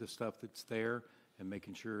consideration the stuff that's there and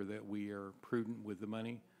making sure that we are prudent with the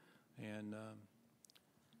money. And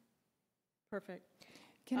perfect.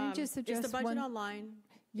 Can I just address is the budget online?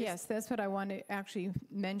 Yes, that's what I want to actually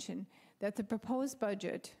mention, that the proposed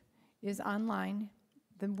budget is online.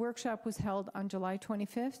 The workshop was held on July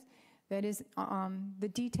 25th. That is, the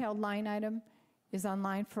detailed line item is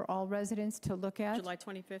online for all residents to look at. July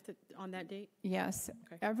 25th on that date? Yes.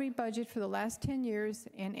 Okay. Every budget for the last 10 years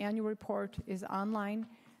and annual report is online.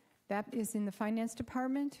 That is in the finance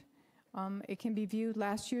department. It can be viewed.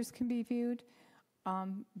 Last year's can be viewed.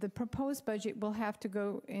 The proposed budget will have to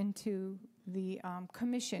go into the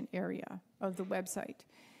commission area of the website.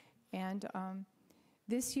 And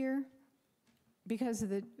this year, because of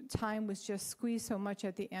the time was just squeezed so much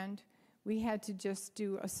at the end, we had to just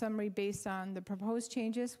do a summary based on the proposed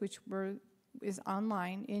changes, which is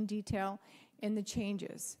online in detail, and the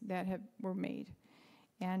changes that were made.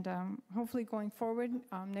 And hopefully going forward,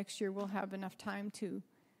 next year we'll have enough time to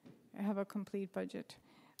have a complete budget.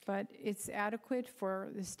 But it's adequate for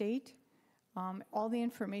the state. All the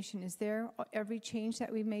information is there. Every change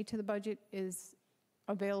that we've made to the budget is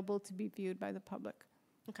available to be viewed by the public.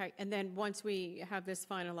 Okay, and then once we have this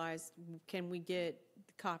finalized, can we get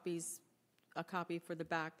copies, a copy for the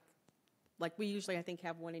back? Like we usually, I think,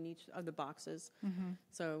 have one in each of the boxes. Mm-hmm.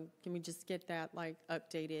 So can we just get that like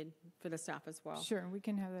updated for the staff as well? Sure, we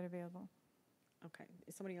can have that available. Okay,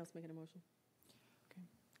 is somebody else making a motion? Okay.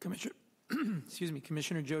 Commissioner, excuse me,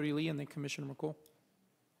 Commissioner Jody Lee and then Commissioner McCool.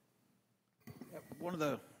 One of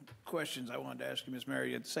the questions I wanted to ask you, Ms.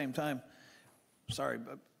 Mary, at the same time, sorry,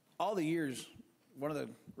 but all the years, one of the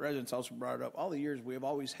residents also brought it up, all the years we have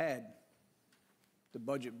always had the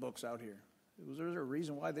budget books out here. Was there a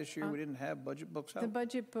reason why this year we didn't have budget books out? The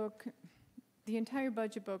budget book, the entire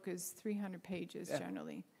budget book is 300 pages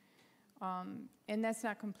generally. And that's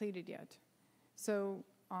not completed yet. So,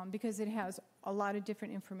 because it has a lot of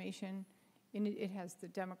different information, in it, it has the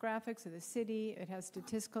demographics of the city, it has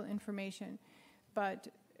statistical information, but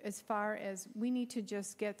as far as, we need to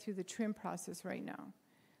just get through the trim process right now.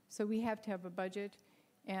 So we have to have a budget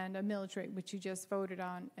and a millage rate, which you just voted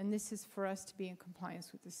on, and this is for us to be in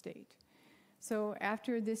compliance with the state. So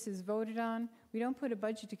after this is voted on, we don't put a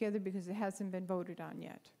budget together because it hasn't been voted on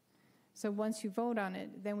yet. So once you vote on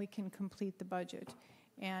it, then we can complete the budget.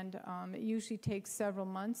 And it usually takes several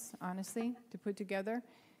months, honestly, to put together.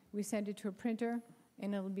 We send it to a printer,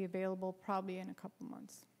 and it'll be available probably in a couple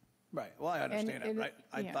months. Right, well, I understand that, right?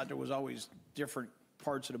 I yeah. thought there was always different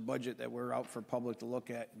parts of the budget that were out for public to look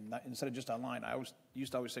at, and instead of just online. I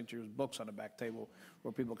used to always think there was books on the back table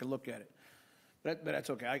where people could look at it. But that's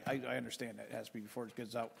okay, I understand that it has to be before it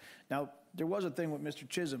gets out. Now, there was a thing with Mr.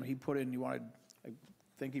 Chisholm, he put in, I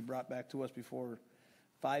think he brought back to us before,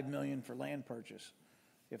 $5 million for land purchase.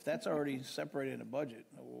 If that's already separated in a budget,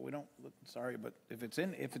 we don't, sorry, but if it's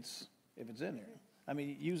in there, I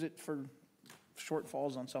mean, use it for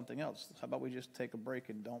shortfalls on something else. How about we just take a break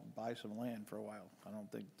and don't buy some land for a while? I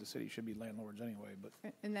don't think the city should be landlords anyway, but.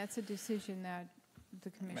 And that's a decision that the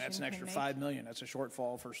commission That's an extra $5 million. That's a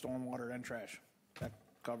shortfall for stormwater and trash. That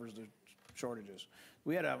covers the shortages.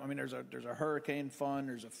 We had there's a hurricane fund,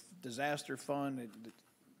 there's a disaster fund.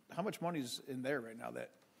 How much money is in there right now that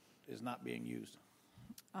is not being used?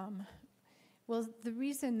 Well, the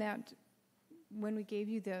reason that when we gave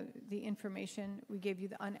you the information, we gave you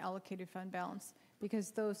the unallocated fund balance,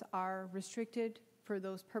 because those are restricted for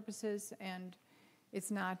those purposes, and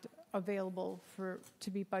it's not available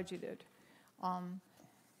to be budgeted.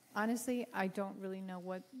 Honestly, I don't really know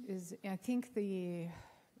what is, I think the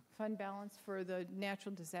fund balance for the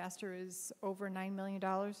natural disaster is over $9 million.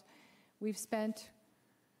 We've spent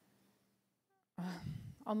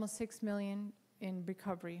almost $6 million in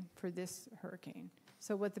recovery for this hurricane.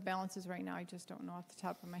 So what the balance is right now, I just don't know off the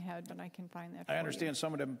top of my head, but I can find that for I you. understand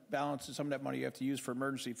some of them balances, some of that money you have to use for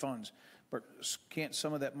emergency funds, but can't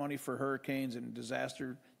some of that money for hurricanes and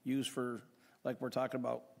disaster use for, like we're talking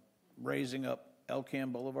about, raising up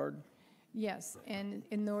Elkham Boulevard? Yes, and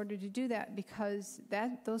in order to do that, because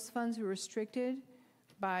those funds were restricted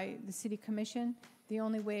by the city commission, the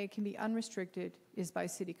only way it can be unrestricted is by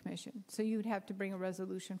city commission. So you would have to bring a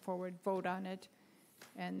resolution forward, vote on it,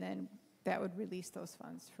 and then that would release those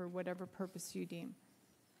funds for whatever purpose you deem.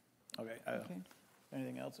 Okay.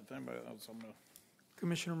 Anything else? If anybody else, I'm going to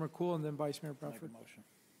Commissioner McCool and then Vice Mayor make Bradford. a motion.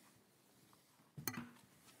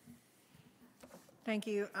 Thank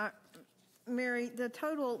you. Mary, the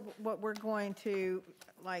total, what we're going to,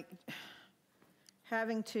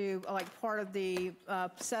 having to, part of the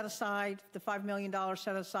set aside, the $5 million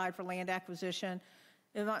set aside for land acquisition,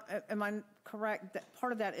 am I correct that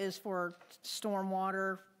part of that is for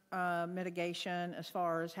stormwater mitigation, as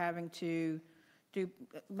far as having to do,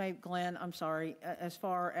 Glenn, I'm sorry, as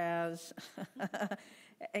far as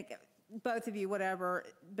both of you, whatever,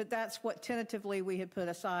 but that's what tentatively we had put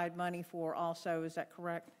aside money for also, is that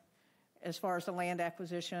correct? As far as the land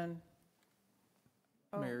acquisition?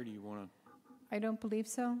 Mayor, do you want to? I don't believe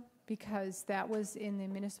so, because that was in the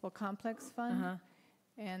municipal complex fund,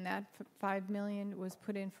 and that $5 million was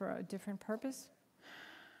put in for a different purpose.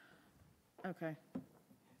 Okay.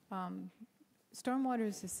 Stormwater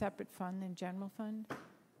is a separate fund than general fund,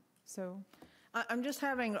 so. I'm just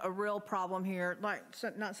having a real problem here,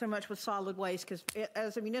 not so much with solid waste, because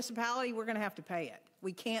as a municipality, we're going to have to pay it.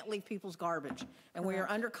 We can't leave people's garbage, and we are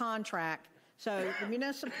under contract. So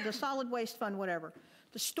the solid waste fund, whatever.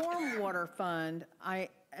 The stormwater fund,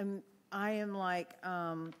 I'm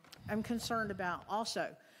concerned about also,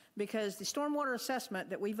 because the stormwater assessment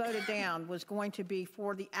that we voted down was going to be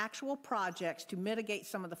for the actual projects to mitigate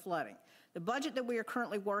some of the flooding. The budget that we are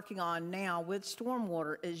currently working on now with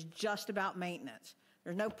stormwater is just about maintenance.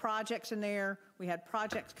 There's no projects in there. We had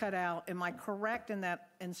projects cut out. Am I correct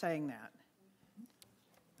in saying that?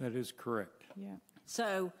 That is correct. Yeah.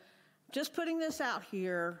 So just putting this out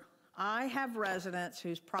here, I have residents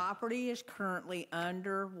whose property is currently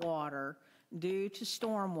underwater due to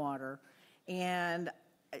stormwater, and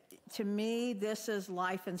to me, this is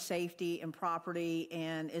life and safety and property,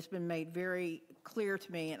 and it's been made very clear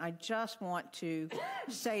to me, and I just want to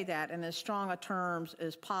say that in as strong a terms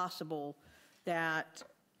as possible, that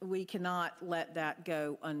we cannot let that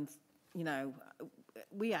go.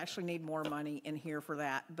 We actually need more money in here for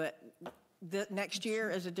that, but next year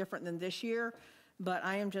is different than this year. But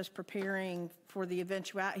I am just preparing for the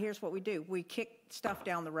eventuality. Here's what we do. We kick stuff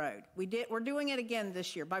down the road. We're doing it again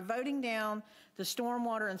this year. By voting down the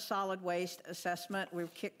stormwater and solid waste assessment,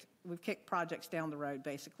 we've kicked projects down the road,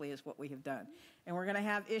 basically, is what we have done. And we're going to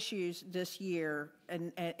have issues this year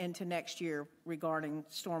and into next year regarding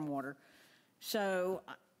stormwater. So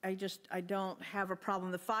I don't have a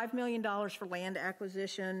problem. The $5 million for land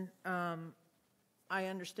acquisition, I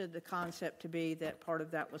understood the concept to be that part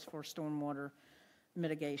of that was for stormwater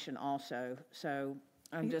mitigation also. So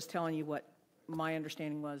I'm just telling you what my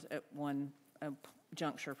understanding was at one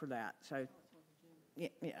juncture for that. So, yeah.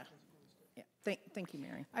 Thank you,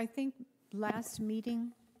 Mary. I think last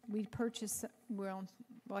meeting, we purchased, well,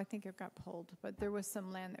 I think it got pulled, but there was some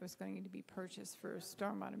land that was going to be purchased for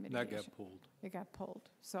stormwater mitigation. That got pulled. It got pulled.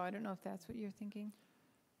 So I don't know if that's what you're thinking.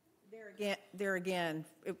 There again,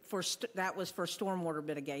 that was for stormwater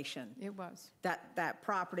mitigation. It was. That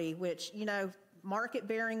property, which, market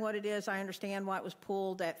bearing what it is, I understand why it was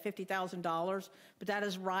pulled at $50,000, but that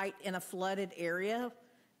is right in a flooded area.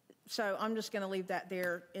 So I'm just going to leave that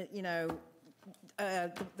there. The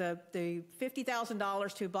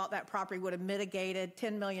 $50,000 to bought that property would have mitigated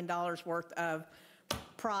 $10 million worth of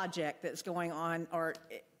project that's going on, or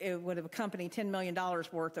it would have accompanied $10 million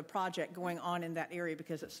worth of project going on in that area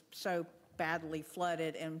because it's so badly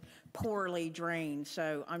flooded and poorly drained.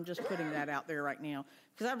 So I'm just putting that out there right now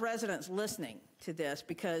because I have residents listening to this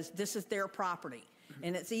because this is their property.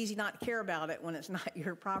 And it's easy not to care about it when it's not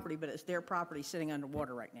your property, but it's their property sitting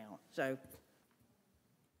underwater right now. So,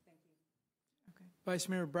 thank you. Okay. Vice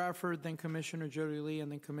Mayor Bradford, then Commissioner Jody Lee,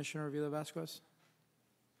 and then Commissioner Avila Vasquez.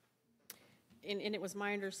 And it was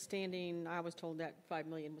my understanding, I was told that $5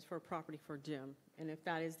 million was for a property for a gym. And if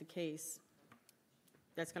that is the case,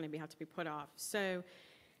 that's going to have to be put off. So,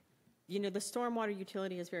 the stormwater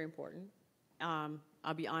utility is very important.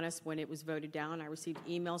 I'll be honest, when it was voted down, I received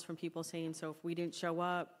emails from people saying, so if we didn't show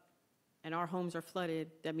up and our homes are flooded,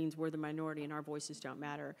 that means we're the minority and our voices don't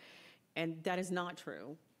matter. And that is not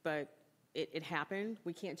true, but it happened.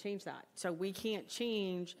 We can't change that. So we can't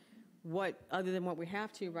change other than what we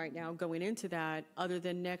have to right now going into that, other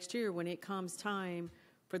than next year when it comes time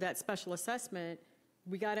for that special assessment,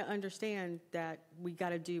 we got to understand that we got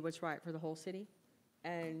to do what's right for the whole city.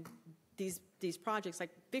 And these projects, like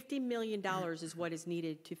 $50 million is what is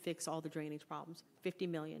needed to fix all the drainage problems. $50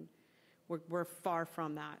 million. We're far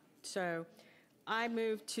from that. So I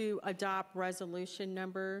move to adopt resolution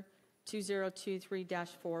number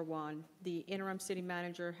 2023-41. The interim city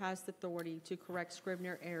manager has the authority to correct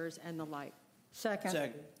Scrivener errors and the like.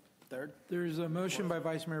 Second. Third. There's a motion by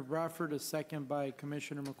Vice Mayor Bradford, a second by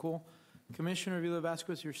Commissioner McCool. Commissioner Avila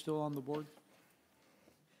Vasquez, you're still on the board.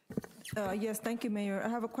 Yes, thank you, Mayor. I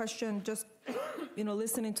have a question. Just,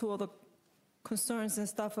 listening to all the concerns and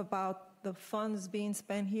stuff about the funds being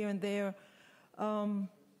spent here and there.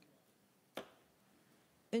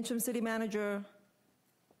 Interim City Manager,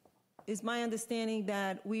 is my understanding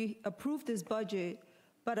that we approved this budget,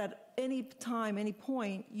 but at any time, any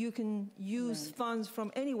point, you can use funds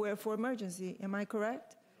from anywhere for emergency. Am I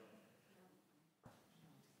correct?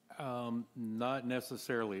 Not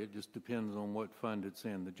necessarily. It just depends on what fund it's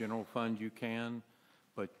in. The general fund you can,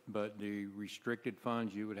 but the restricted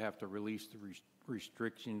funds, you would have to release the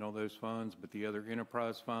restriction on those funds, but the other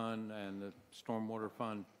enterprise fund and the stormwater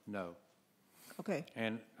fund, no. Okay.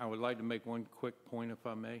 And I would like to make one quick point, if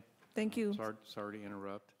I may. Thank you. Sorry to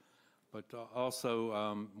interrupt. But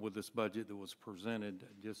also with this budget that was presented,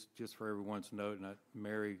 just for everyone's note, and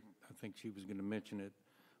Mary, I think she was going to mention it,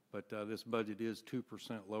 but this budget is 2%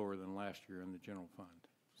 lower than last year in the general fund,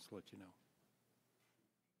 just to let you know.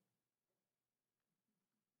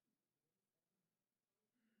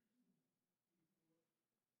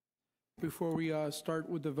 Before we start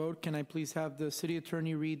with the vote, can I please have the city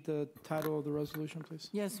attorney read the title of the resolution, please?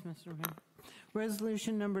 Yes, Mr. Mayor.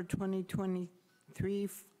 Resolution number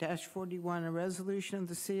 2023-41, a resolution of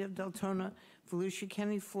the City of Deltona, Volusia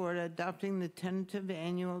County, Florida, adopting the tentative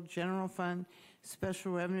annual general fund,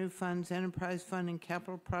 special revenue funds, enterprise fund, and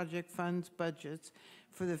capital project funds budgets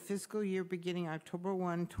for the fiscal year beginning October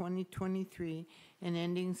 1, 2023, and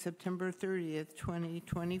ending September 30th,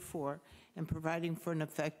 2024, and providing for an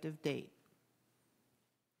effective date.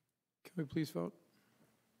 Can we please vote?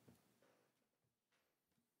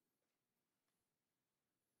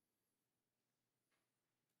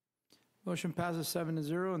 Motion passes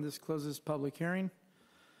 7-0, and this closes public hearing.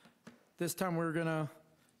 This time we're going to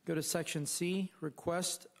go to Section C,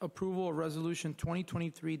 request approval of Resolution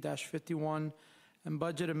 2023-51 and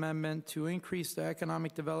budget amendment to increase the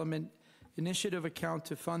Economic Development Initiative account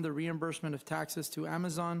to fund the reimbursement of taxes to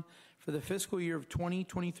Amazon for the fiscal year of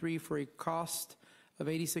 2023 for a cost of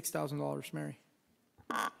 $86,000. Mary.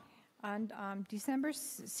 On December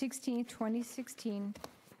 16, 2016,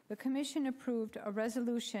 the Commission approved a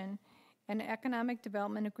resolution, an economic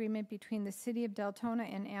development agreement between the City of Deltona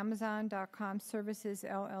and Amazon.com Services,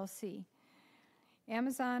 LLC.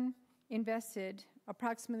 Amazon invested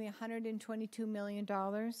approximately $122 million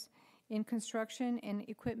in construction and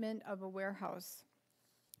equipment of a warehouse,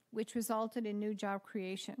 which resulted in new job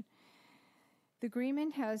creation. The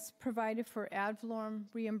agreement has provided for ad valorem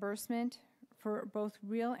reimbursement for both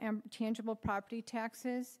real and tangible property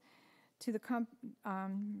taxes to the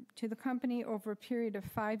company over a period of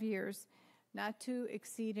 5 years, not to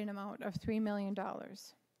exceed an amount of $3 million.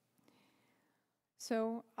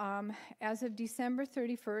 So as of December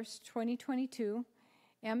 31st, 2022,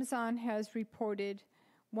 Amazon has reported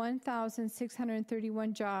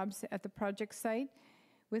 1,631 jobs at the project site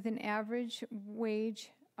with an average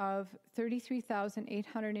wage of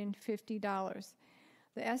 $33,850.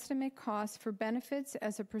 The estimate cost for benefits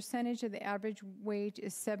as a percentage of the average wage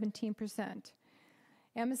is 17%.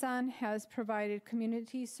 Amazon has provided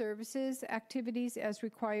community services activities as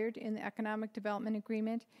required in the Economic Development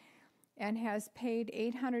Agreement and has paid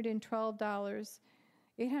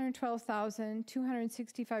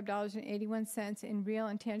 $812,265.81 in real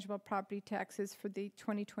and tangible property taxes for the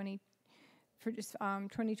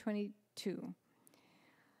 2022.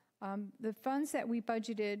 The funds that we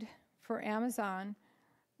budgeted for Amazon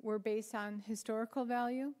were based on historical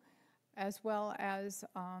value, as well as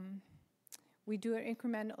we do an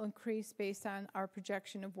incremental increase based on our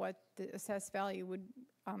projection of what the assessed value would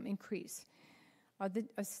increase. The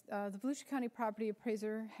Volusia County Property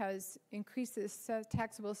Appraiser has increased the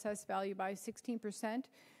taxable assessed value by 16%,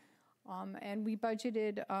 and we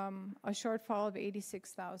budgeted a shortfall of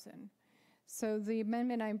 $86,000. So the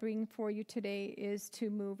amendment I'm bringing for you today is to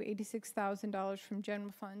move $86,000 from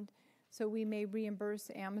general fund so we may reimburse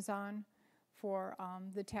Amazon for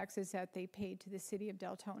the taxes that they paid to the city of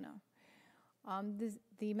Deltona.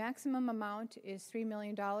 The maximum amount is $3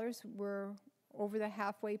 million. We're over the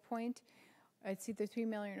halfway point. It's either $3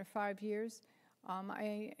 million or 5 years.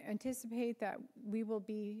 I anticipate that we will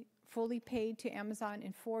be fully paid to Amazon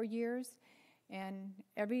in 4 years, and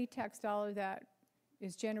every tax dollar that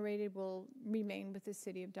is generated will remain with the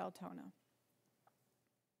city of Deltona.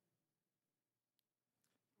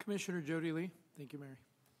 Commissioner Jody Lee. Thank you, Mary.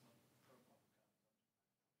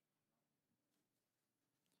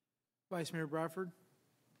 Vice Mayor Bradford.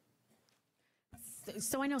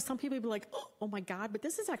 So I know some people will be like, oh my God, but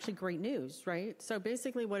this is actually great news, right? So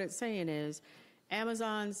basically what it's saying is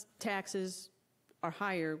Amazon's taxes are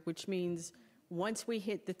higher, which means once we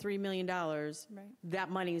hit the $3 million, that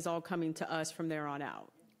money is all coming to us from there on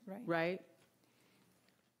out, right?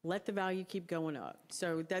 Let the value keep going up.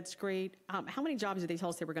 So that's great. How many jobs did they tell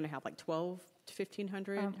us they were going to have, like 12 to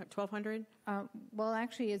 1,500, 1,200? Well,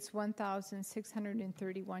 actually, it's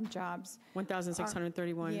 1,631 jobs.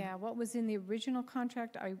 1,631? Yeah, what was in the original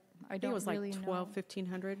contract, I don't really know. It was like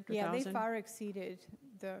 1,200, 1,000? Yeah, they far exceeded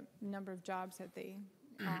the number of jobs that they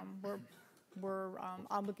were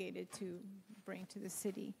obligated to bring to the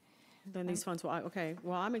city. Then these funds will, okay.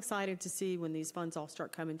 Well, I'm excited to see when these funds all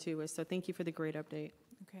start coming to us, so thank you for the great update.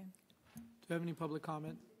 Okay. Do you have any public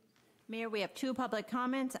comment? Mayor, we have 2 public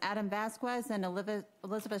comments, Adam Vasquez and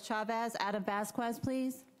Elizabeth Chavez. Adam Vasquez,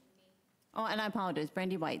 please. Oh, and I apologize,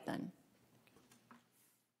 Brandy White then.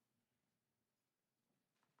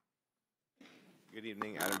 Good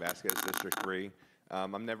evening, Adam Vasquez, District 3.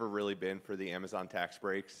 I've never really been for the Amazon tax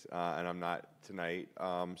breaks, and I'm not tonight.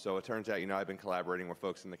 So it turns out, I've been collaborating with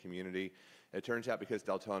folks in the community. It turns out because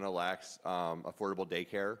Deltona lacks affordable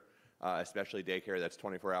daycare, especially daycare that's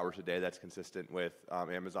 24 hours a day, that's consistent with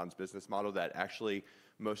Amazon's business model, that actually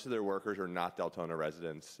most of their workers are not Deltona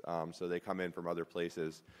residents, so they come in from other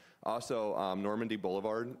places. Also, Normandy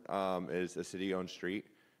Boulevard is a city-owned street.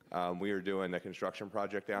 We are doing a construction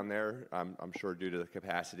project down there, I'm sure due to the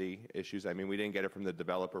capacity issues. I mean, we didn't get it from the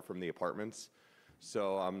developer from the apartments,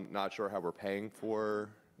 so I'm not sure how we're paying for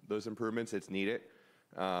those improvements. It's needed.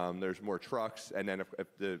 There's more trucks, and then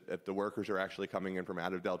if the workers are actually coming in from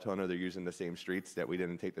out of Deltona, they're using the same streets that we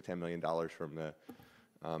didn't take the $10 million from the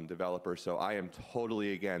developer. So I am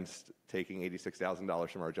totally against taking $86,000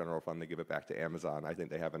 from our general fund to give it back to Amazon. I think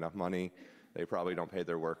they have enough money. They probably don't pay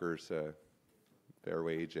their workers fair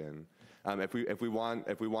wage, and if we want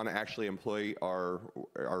to actually employ our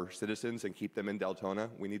citizens and keep them in Deltona,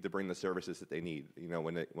 we need to bring the services that they need.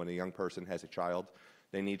 When a young person has a child,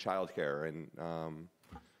 they need childcare, and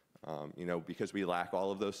because we lack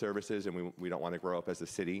all of those services, and we don't want to grow up as a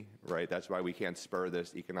city, right? That's why we can't spur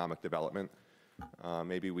this economic development.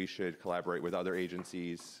 Maybe we should collaborate with other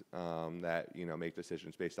agencies that make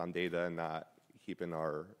decisions based on data and not keeping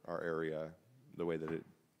our area the way that it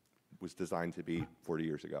was designed to be 40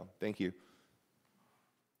 years ago. Thank you.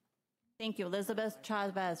 Thank you. Elizabeth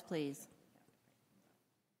Chavez, please.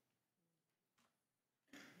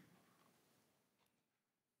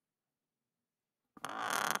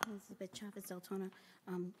 Elizabeth Chavez Deltona.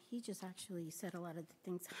 He just actually said a lot of the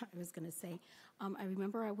things I was going to say. I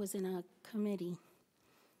remember I was in a committee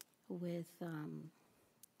with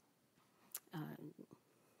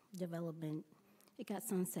development. It got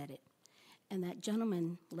sunsetted. And that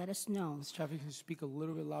gentleman let us know. Ms. Chavez, can you speak a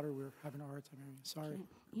little bit louder? We're having a hard time hearing you. Sorry.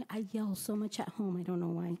 Yeah, I yell so much at home. I don't know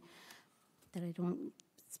why that I don't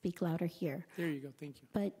speak louder here. There you go. Thank you.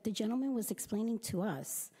 But the gentleman was explaining to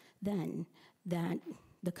us then that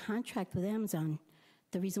the contract with Amazon,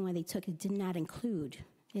 the reason why they took it did not include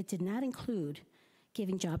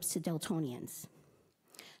giving jobs to Deltonians.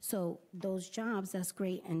 So those jobs, that's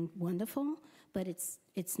great and wonderful, but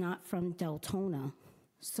it's not from Deltona.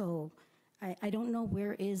 So I don't know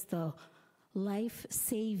where is the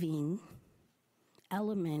life-saving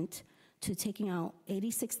element to taking out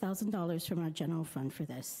 $86,000 from our general fund for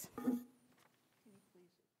this.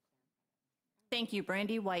 Thank you.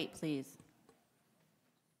 Brandy White, please.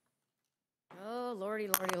 Oh, lordy,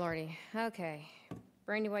 lordy, lordy. Okay.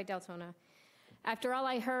 Brandy White, Deltona. After all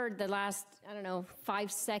I heard the last,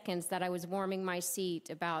 5 seconds that I was warming my seat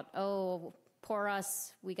about, oh, poor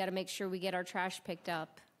us, we got to make sure we get our trash picked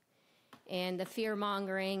up, and the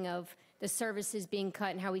fear-mongering of the services being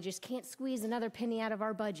cut and how we just can't squeeze another penny out of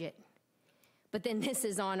our budget. But then this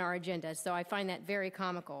is on our agenda, so I find that very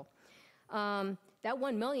comical. That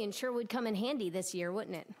 $1 million sure would come in handy this year,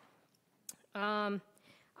 wouldn't it?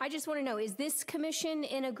 I just want to know, is this commission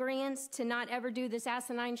in agreement to not ever do this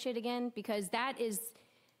asinine shit again? Because that is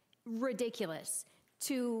ridiculous.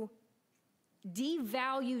 To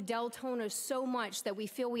devalue Deltona so much that we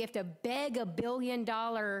feel we have to beg a $1 billion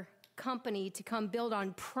company to come build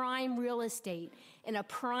on prime real estate in a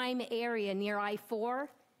prime area near I-4,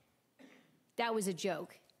 that was a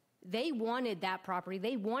joke. They wanted that property.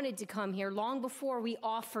 They wanted to come here long before we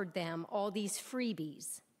offered them all these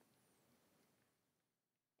freebies.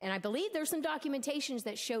 And I believe there's some documentations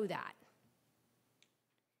that show that.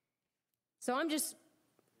 So I'm just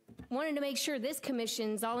wanting to make sure this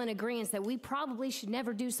commission's all in agreement that we probably should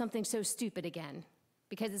never do something so stupid again,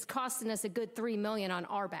 because it's costing us a good $3 million on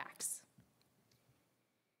our backs.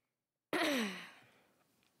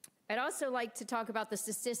 I'd also like to talk about the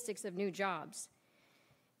statistics of new jobs,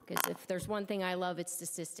 because if there's one thing I love, it's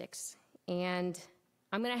statistics. And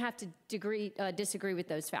I'm going to have to disagree with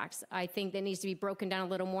those facts. I think that needs to be broken down a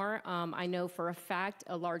little more. I know for a fact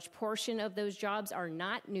a large portion of those jobs are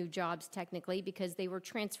not new jobs technically, because they were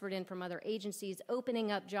transferred in from other agencies,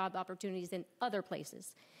 opening up job opportunities in other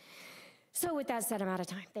places. So with that said, I'm out of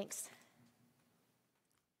time. Thanks.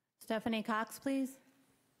 Stephanie Cox, please.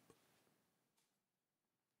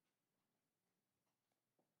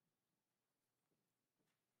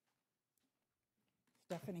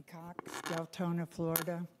 Stephanie Cox, Deltona,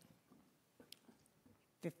 Florida,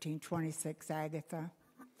 1526 Agatha.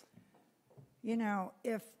 You know,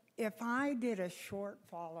 if I did a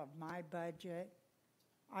shortfall of my budget,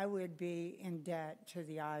 I would be in debt to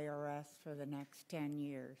the IRS for the next 10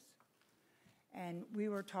 years. And we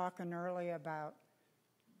were talking earlier about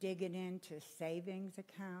digging into savings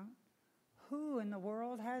account. Who in the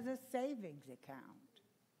world has a savings account?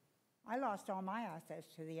 I lost all my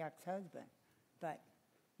assets to the ex-husband, but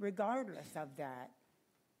regardless of that,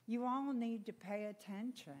 you all need to pay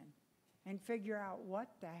attention and figure out what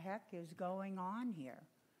the heck is going on here.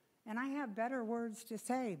 And I have better words to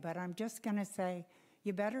say, but I'm just going to say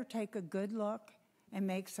you better take a good look and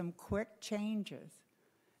make some quick changes,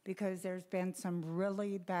 because there's been some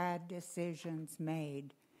really bad decisions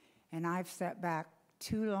made, and I've sat back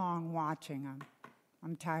too long watching them.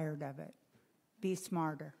 I'm tired of it. Be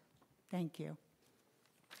smarter. Thank you.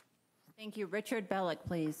 Thank you. Richard Bellick,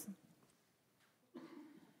 please.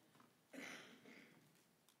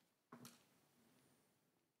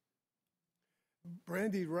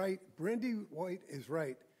 Brandy White is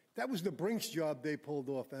right. That was the Brinks job they pulled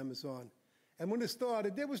off Amazon. And when it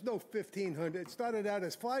started, there was no 1,500. It started out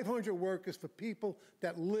as 500 workers for people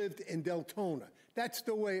that lived in Deltona. That's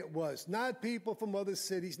the way it was. Not people from other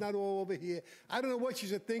cities, not all over here. I don't know what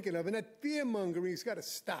she's thinking of. And that fear-mongering has got to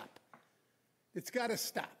stop. It's got to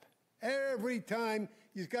stop. Every time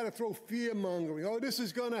you've got to throw fear-mongering. Oh, this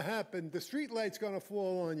is going to happen. The street light's going to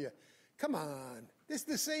fall on you. Come on. It's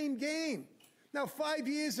the same game. Now, 5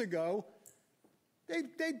 years ago, they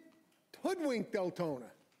hoodwinked Deltona.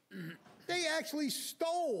 They actually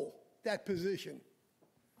stole that position.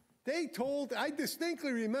 They told, I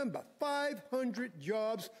distinctly remember, 500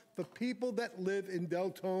 jobs for people that live in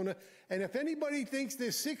Deltona. And if anybody thinks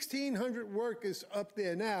there's 1,600 workers up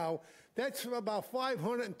there now, that's about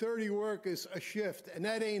 530 workers a shift, and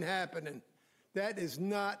that ain't happening. That is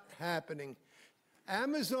not happening.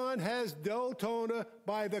 Amazon has Deltona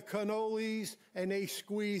by the cannolis, and they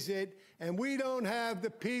squeeze it, and we don't have the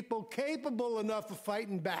people capable enough of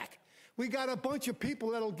fighting back. We got a bunch of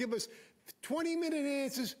people that'll give us 20-minute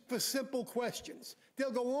answers for simple questions.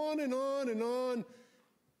 They'll go on and on and on,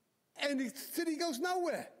 and the city goes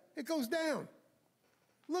nowhere. It goes down.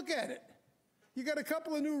 Look at it. You got a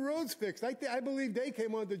couple of new roads fixed. I believe they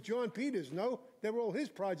came under John Peters, no? They were all his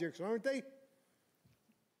projects, aren't they?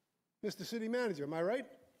 Mr. City Manager, am I right?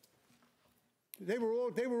 They were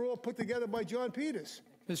all put together by John Peters.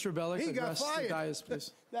 Mr. Bellick, He got address the fired. dais,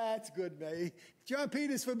 please. That's good, May. John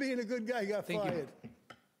Peters, for being a good guy, got Thank you. fired.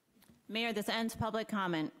 Mayor, this ends public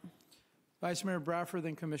comment. Vice Mayor Bradford,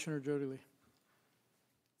 then Commissioner Jody Lee.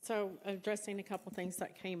 So addressing a couple things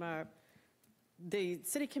that came up, the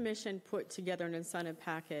City Commission put together an incentive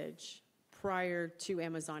package prior to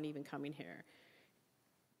Amazon even coming here.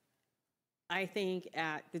 I think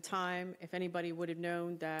at the time, if anybody would have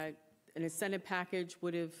known that an incentive package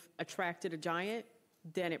would have attracted a giant,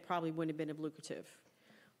 then it probably wouldn't have been lucrative.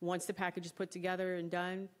 Once the package is put together and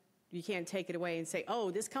done, you can't take it away and say,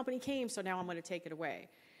 oh, this company came, so now I'm going to take it away.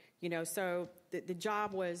 You know, so the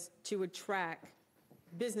job was to attract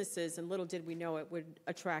businesses, and little did we know it would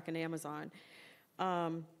attract an Amazon.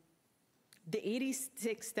 The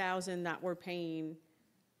 $86,000 that we're paying,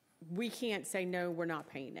 we can't say, no, we're not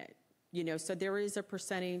paying it. You know, so there is a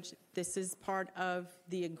percentage. This is part of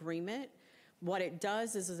the agreement. What it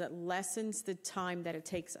does is it lessens the time that it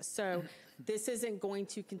takes us. So this isn't going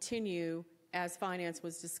to continue, as Finance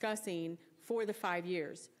was discussing, for the 5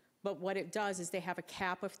 years. But what it does is they have a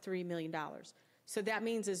cap of $3 million. So that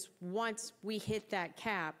means is once we hit that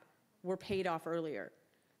cap, we're paid off earlier.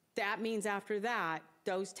 That means after that,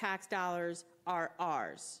 those tax dollars are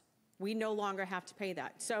ours. We no longer have to pay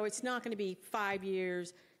that. So it's not going to be 5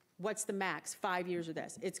 years. What's the max? 5 years of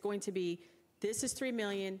this. It's going to be, this is $3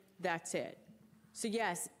 million, that's it. So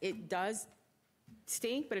yes, it does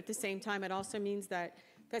stink, but at the same time, it also means that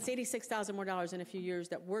that's $86,000 more dollars in a few years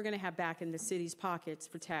that we're going to have back in the city's pockets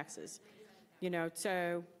for taxes. You know,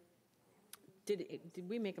 so did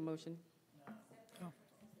we make a motion? No.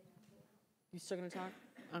 You still going to talk?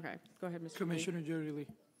 Okay, go ahead, Mr. Commissioner Jody Lee.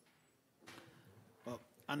 Well,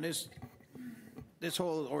 on this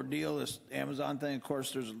whole ordeal, this Amazon thing, of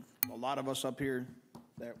course, there's a lot of us up here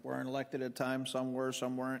that weren't elected at times. Some were,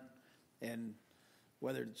 some weren't. And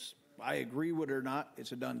whether I agree with it or not,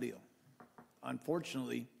 it's a done deal.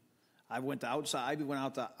 Unfortunately, I went out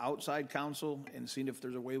to outside counsel and seen if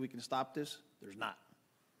there's a way we can stop this. There's not.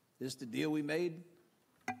 This is the deal we made.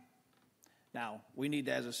 Now, we need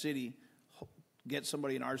to, as a city, get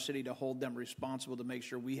somebody in our city to hold them responsible to make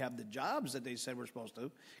sure we have the jobs that they said we're supposed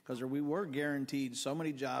to, because we were guaranteed so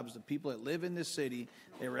many jobs. The people that live in this city,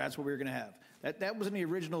 that's what we were going to have. That was in the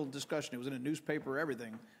original discussion. It was in a newspaper,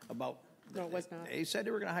 everything about. No, it was not. They said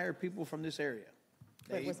they were going to hire people from this area.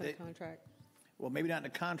 It wasn't a contract. Well, maybe not in a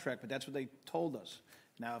contract, but that's what they told us.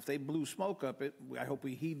 Now, if they blew smoke up it, I hope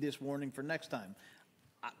we heed this warning for next time.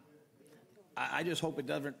 I just hope it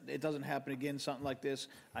doesn't happen again, something like this.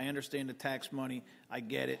 I understand the tax money. I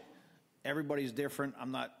get it. Everybody's different.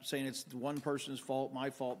 I'm not saying it's one person's fault, my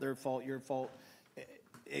fault, their fault, your fault.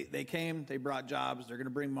 They came, they brought jobs, they're going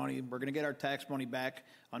to bring money. We're going to get our tax money back.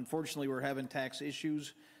 Unfortunately, we're having tax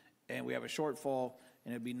issues, and we have a shortfall,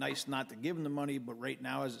 and it'd be nice not to give them the money, but right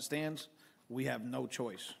now, as it stands, we have no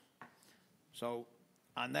choice. So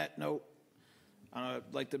on that note, I'd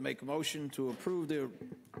like to make a motion to approve the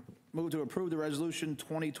resolution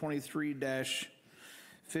 2023-51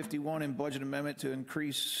 and budget amendment to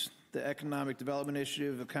increase the Economic Development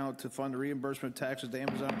Initiative account to fund the reimbursement of taxes to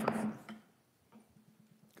Amazon.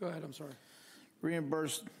 Go ahead, I'm sorry.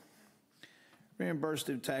 Reimburse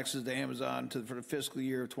the taxes to Amazon for the fiscal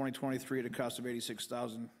year of 2023 at a cost of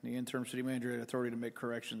 $86,000. The interim city manager had authority to make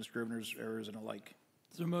corrections, scrivener's errors, and the like.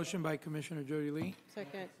 There's a motion by Commissioner Jody Lee.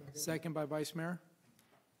 Second. Second by Vice Mayor.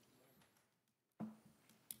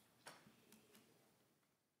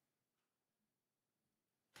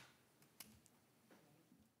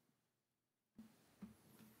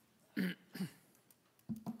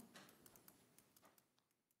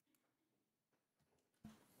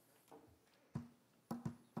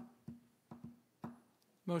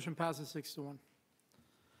 Motion passes 6-1. We're going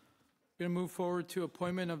to move forward to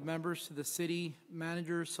appointment of members to the City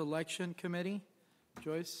Manager Selection Committee.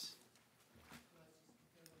 Joyce?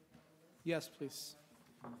 Yes, please.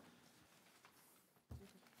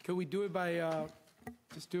 Could we do it by,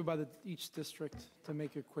 just do it by each district to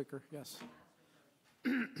make it quicker? Yes.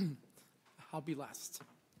 I'll be last.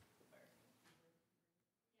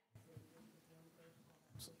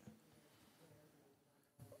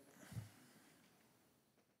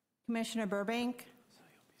 Commissioner Burbank.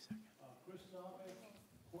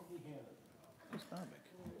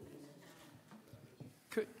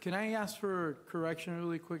 Can I ask for a correction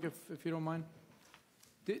really quick, if you don't mind?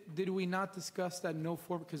 Did we not discuss that no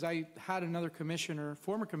form, because I had another commissioner,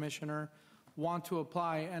 former commissioner, want to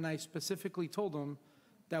apply, and I specifically told him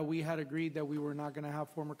that we had agreed that we were not going to have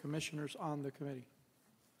former commissioners on the committee.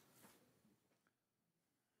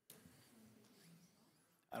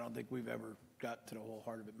 I don't think we've ever got to the whole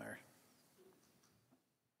heart of it, Mayor.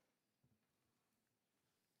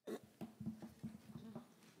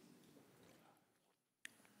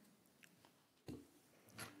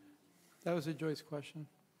 That was a Joyce question.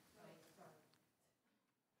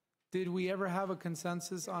 Did we ever have a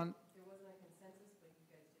consensus on? There wasn't a consensus, but you guys did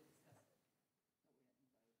discuss it.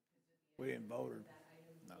 We didn't vote or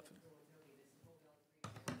nothing.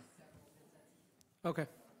 Okay,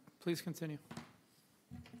 please continue.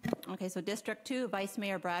 Okay, so District 2, Vice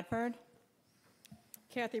Mayor Bradford.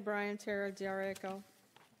 Kathy Bryan, Tara D'Erico.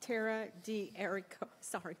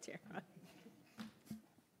 Sorry, Tara.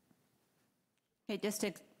 Okay,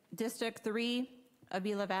 District 3,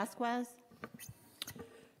 Avila Vasquez.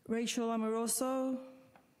 Rachel Amoroso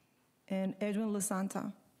and Edwin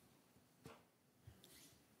Lasanta.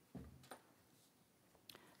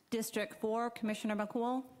 District 4, Commissioner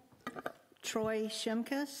McCool. Troy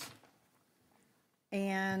Shimkus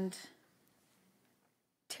and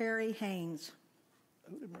Terry Haynes.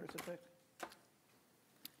 Who did Marissa pick?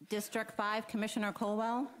 District 5, Commissioner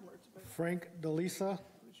Colwell. Frank DeLisa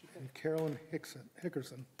and Carolyn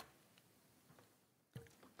Hickerson.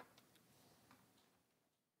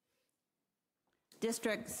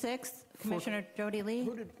 District 6, Commissioner Jody Lee.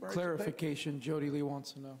 Who did Maritza Clarification, Jody Lee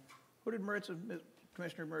wants to know. pick? Who did Maritza,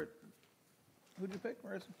 Commissioner Maritza, who did you pick,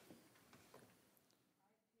 Maritza?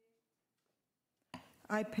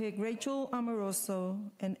 I pick Rachel Amoroso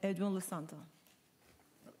and Edwin Lasanta.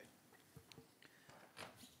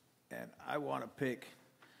 And I want to pick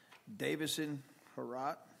Davison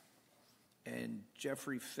Harat and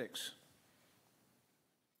Jeffrey Fix.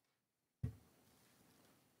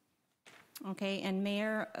 Okay, and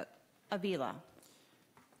Mayor Avila.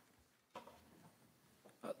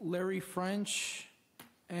 Larry French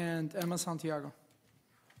and Emma Santiago.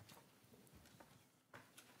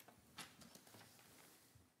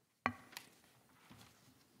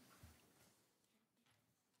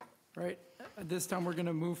 Right, at this time, we're going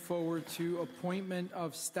to move forward to appointment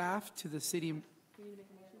of staff to the city.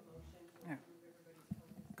 Yeah.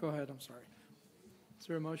 Go ahead, I'm sorry. Is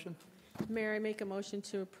there a motion? Mayor, I make a motion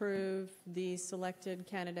to approve the selected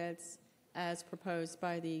candidates as proposed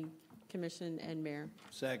by the commission and mayor.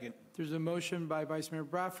 Second. There's a motion by Vice Mayor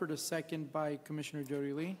Bradford, a second by Commissioner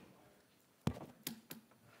Jody Lee.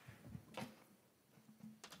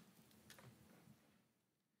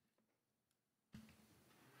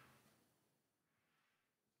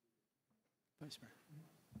 Vice Mayor.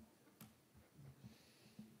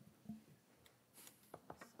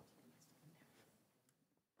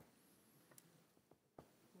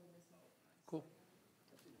 Cool.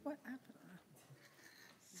 What happened?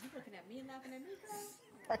 You looking at me and laughing at me,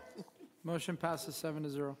 girl? Motion passes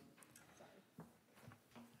 7-0.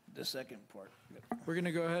 The second part. We're going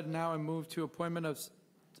to go ahead now and move to appointment of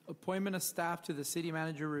staff to the City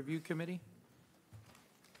Manager Review Committee.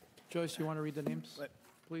 Joyce, you want to read the names,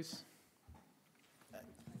 please?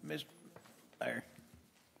 Ms. Mayor.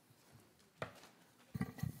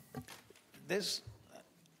 This,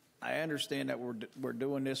 I understand that we're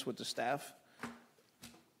doing this with the staff.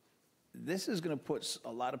 This is going to put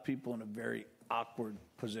a lot of people in a very awkward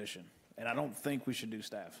position, and I don't think we should do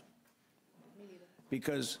staff.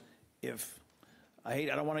 Because if, I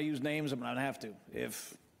don't want to use names, I'm going to have to.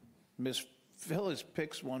 If Ms. Phyllis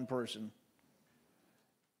picks one person,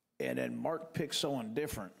 and then Mark picks someone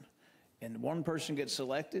different, and one person gets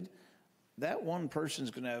selected, that one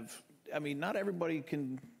person's going to have, I mean, not everybody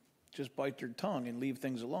can just bite their tongue and leave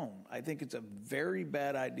things alone. I think it's a very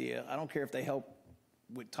bad idea. I don't care if they help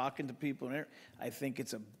with talking to people. I think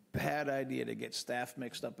it's a bad idea to get staff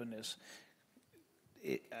mixed up in this.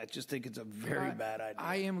 I just think it's a very bad idea.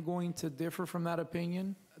 I am going to differ from that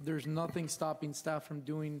opinion. There's nothing stopping staff from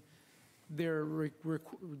doing their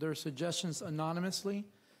suggestions anonymously.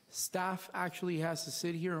 Staff actually has to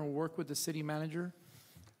sit here and work with the city manager.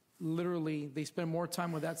 Literally, they spend more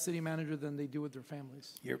time with that city manager than they do with their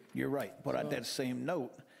families. You're right. But on that same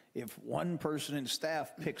note, if one person in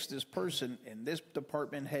staff picks this person and this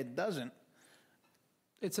department head doesn't.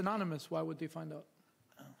 It's anonymous. Why would they find out?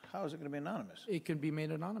 How is it going to be anonymous? It can be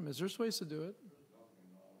made anonymous. There's ways to do it.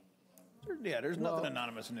 Yeah, there's nothing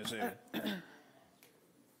anonymous in this area.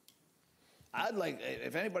 I'd like,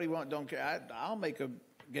 if anybody don't care, I'll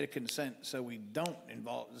get a consent so we don't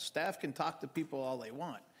involve, the staff can talk to people all they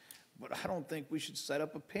want, but I don't think we should set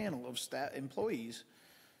up a panel of staff employees.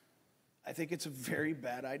 I think it's a very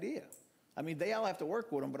bad idea. I mean, they all have to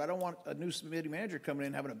work with them, but I don't want a new city manager coming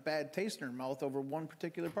in having a bad taste in her mouth over one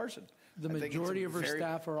particular person. The majority of our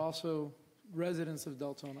staff are also residents of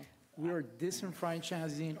Deltona. We are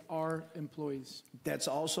disenfranchising our employees. That's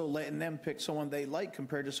also letting them pick someone they like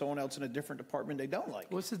compared to someone else in a different department they don't like.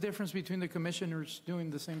 What's the difference between the commissioners doing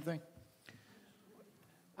the same thing?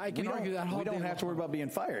 I can argue that. We don't have to worry about being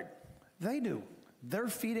fired. They do. They're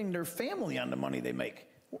feeding their family on the money they make.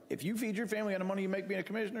 If you feed your family on the money you make being a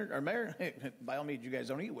commissioner or mayor, by all means, you guys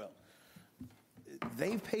don't eat well.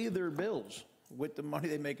 They pay their bills with the money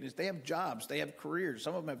they make. They have jobs. They have careers.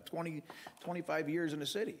 Some of them have 20, 25 years in the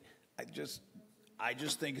city. I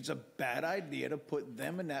just think it's a bad idea to put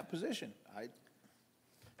them in that position.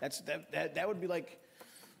 That would be like,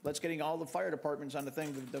 let's getting all the fire departments on the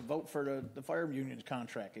thing to vote for the fire union's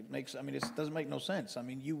contract. It doesn't make no sense. I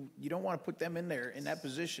mean, you don't want to put them in there in that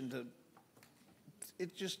position to.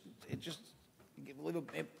 It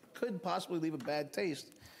could possibly leave a bad taste.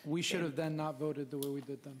 We should have then not voted the way we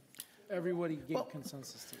did then. Everybody gave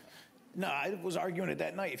consensus to that. No, I was arguing it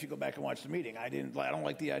that night. If you go back and watch the meeting, I don't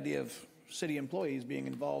like the idea of city employees being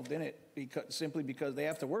involved in it simply because they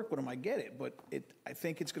have to work with them. I get it, but I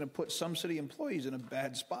think it's going to put some city employees in a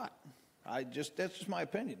bad spot. That's just my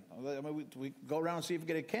opinion. I mean, we go around and see if we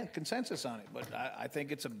get a consensus on it, but I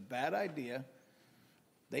think it's a bad idea.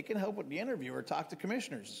 They can help with the interview or talk to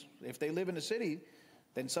commissioners. If they live in the city,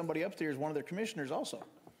 then somebody up there is one of their commissioners also.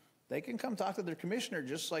 They can come talk to their commissioner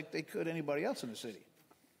just like they could anybody else in the city.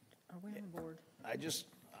 Are we on board?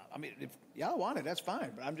 If y'all want it, that's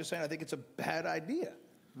fine. But I'm just saying I think it's a bad idea.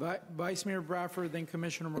 Vice Mayor Bradford, then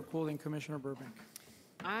Commissioner McCool, then Commissioner Burbank.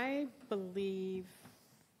 I believe,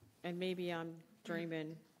 and maybe I'm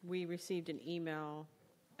dreaming, we received an email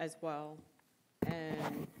as well.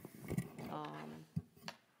 And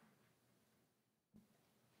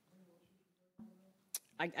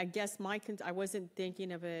I guess I wasn't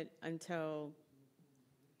thinking of it until,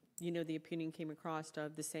 the opinion came across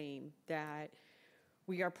of the same, that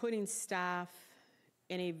we are putting staff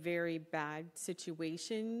in a very bad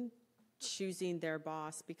situation choosing their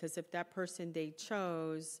boss, because if that person they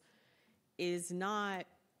chose is not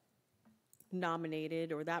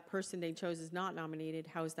nominated, or that person they chose is not nominated,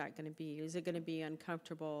 how is that going to be? Is it going to be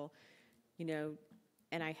uncomfortable? And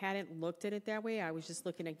I hadn't looked at it that way. I was just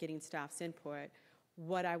looking at getting staff's input.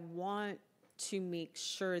 What I want to make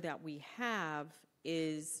sure that we have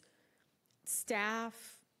is staff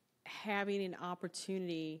having an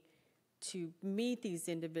opportunity to meet these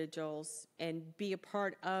individuals and be a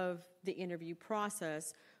part of the interview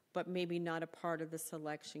process, but maybe not a part of the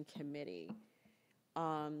selection committee.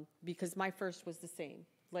 Because my first was the same.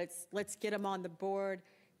 Let's get them on the board.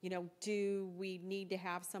 Do we need to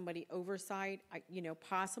have somebody oversight?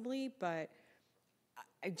 Possibly, but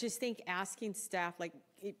I just think asking staff, like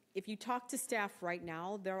if you talk to staff right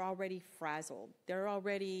now, they're already frazzled. They're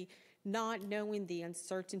already not knowing the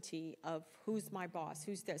uncertainty of who's my boss,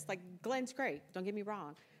 who's this. Like Glenn's great, don't get me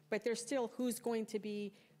wrong, but there's still who's going to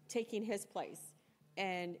be taking his place.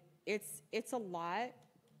 And it's a lot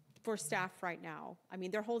for staff right now. I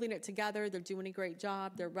mean, they're holding it together, they're doing a great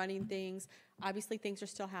job, they're running things. Obviously things are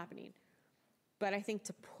still happening. But I think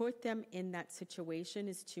to put them in that situation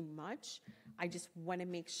is too much. I just want to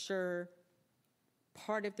make sure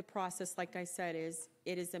part of the process, like I said, is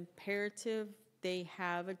it is imperative they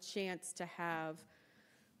have a chance to have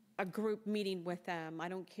a group meeting with them. I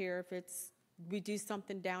don't care if we do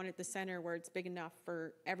something down at the center where it's big enough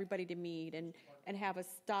for everybody to meet and have a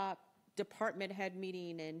stop department head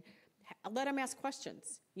meeting and let them ask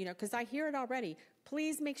questions, because I hear it already.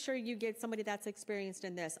 Please make sure you get somebody that's experienced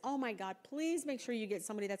in this. Oh my God, please make sure you get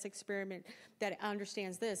somebody that's that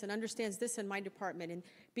understands this and understands this in my department. And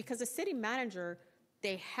because a city manager,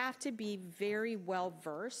 they have to be very well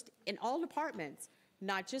versed in all departments,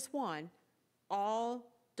 not just one,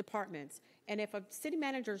 all departments. And if a city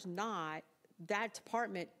manager's not, that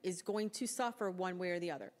department is going to suffer one way or the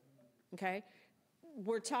other, okay?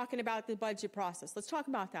 We're talking about the budget process. Let's talk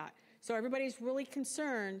about that. So everybody's really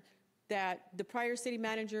concerned that the prior city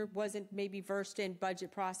manager wasn't maybe versed in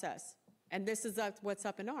budget process. And this is what's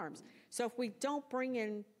up in arms. So if we don't bring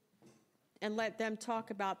in and let them talk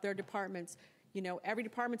about their departments, every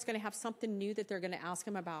department's going to have something new that they're going to ask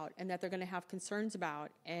them about and that they're going to have concerns about.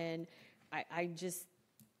 And I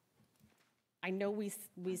know we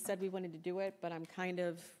said we wanted to do it, but I'm kind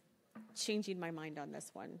of changing my mind on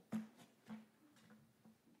this one.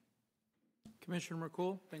 Commissioner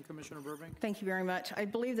McCool, then Commissioner Burbank. Thank you very much. I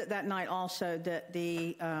believe that that night also that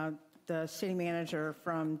the city manager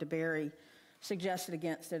from DeBerry suggested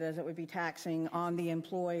against it, as it would be taxing on the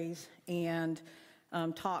employees, and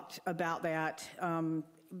talked about that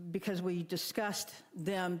because we discussed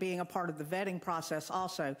them being a part of the vetting process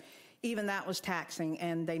also. Even that was taxing,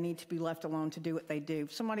 and they need to be left alone to do what they do.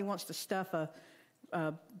 If somebody wants to stuff a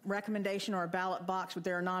recommendation or a ballot box with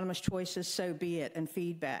their anonymous choices, so be it, and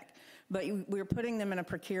feedback. But we're putting them in a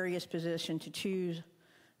precarious position to choose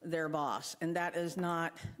their boss, and that is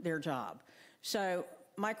not their job. So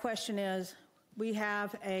my question is, we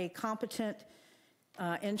have a competent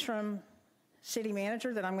interim city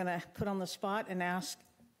manager that I'm going to put on the spot and ask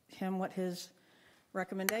him what his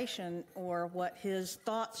recommendation or what his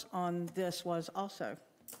thoughts on this was also.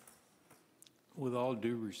 With all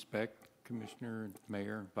due respect, Commissioner,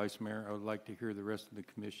 Mayor, Vice Mayor, I would like to hear the rest of the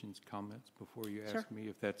commission's comments before you ask Sure. me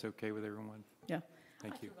if that's okay with everyone. Yeah.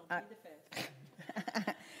 Thank you.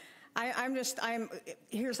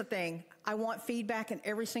 Here's the thing. I want feedback in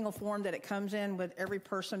every single form that it comes in with every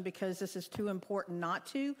person because this is too important not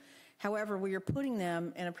to. However, we are putting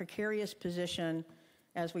them in a precarious position,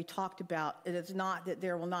 as we talked about. It is not that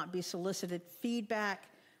there will not be solicited feedback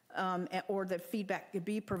or that feedback could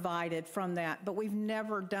be provided from that. But we've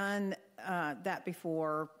never done that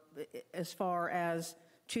before as far as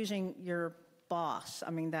choosing your boss.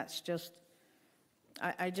 I mean, that's just,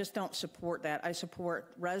 I just don't support that. I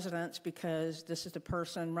support residents because this is the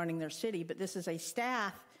person running their city, but this is a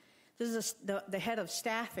staff. This is the head of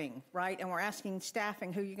staffing, right? And we're asking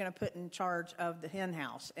staffing who you're going to put in charge of the hen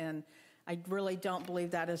house. And I really don't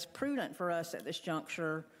believe that is prudent for us at this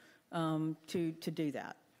juncture to do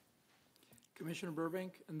that. Commissioner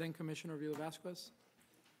Burbank, and then Commissioner Villa-Vasquez.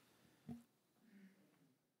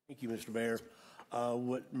 Thank you, Mr. Mayor.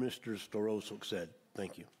 What Mr. Storosuk said.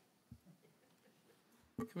 Thank you.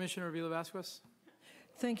 Commissioner Villa-Vasquez.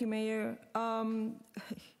 Thank you, Mayor.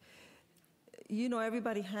 You know,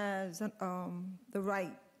 everybody has the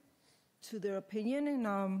right to their opinion,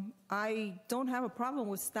 and I don't have a problem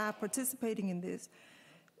with staff participating in this.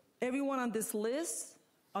 Everyone on this list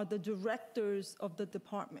are the directors of the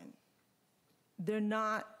department. They're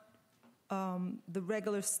not the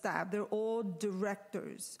regular staff. They're all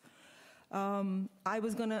directors. I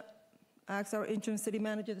was going to ask our interim city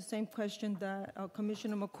manager the same question that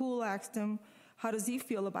Commissioner McCool asked him. How does he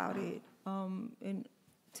feel about it? And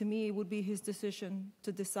to me, it would be his decision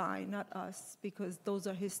to decide, not us, because those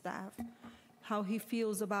are his staff. How he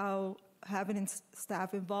feels about having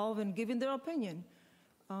staff involved and giving their opinion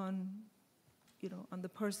on, you know, on the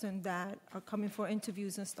person that are coming for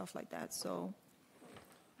interviews and stuff like that. So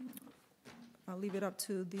I'll leave it up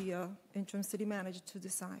to the interim city manager to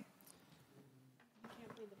decide.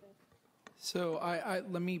 So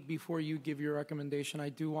let me, before you give your recommendation, I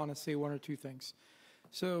do want to say one or two things.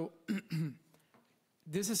 So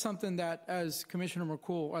this is something that, as Commissioner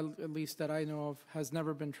McCool, at least that I know of, has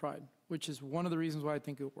never been tried, which is one of the reasons why I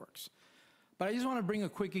think it works. But I just want to bring a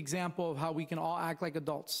quick example of how we can all act like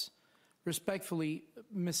adults. Respectfully,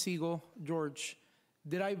 Ms. Siegel, George,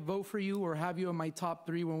 did I vote for you or have you in my top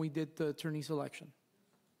 3 when we did the attorney selection?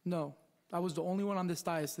 No. I was the only one on this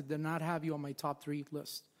dais that did not have you on my top 3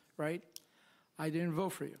 list, right? I didn't vote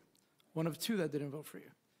for you. One of 2 that didn't vote for you.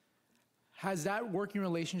 Has that working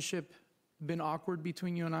relationship been awkward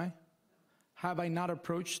between you and I? Have I not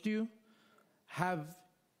approached you? Have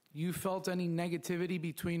you felt any negativity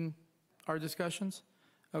between our discussions?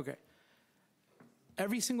 Okay.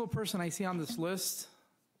 Every single person I see on this list,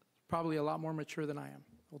 probably a lot more mature than I am.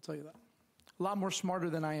 I'll tell you that. A lot more smarter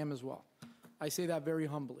than I am as well. I say that very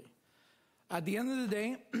humbly. At the end of the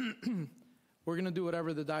day, we're going to do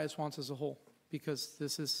whatever the dais wants as a whole, because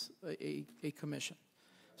this is a commission.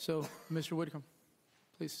 So, Mr. Whitcomb,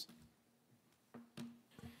 please.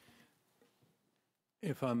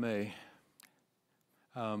 If I may,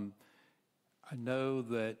 I know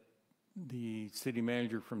that the city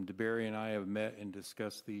manager from DeBerry and I have met and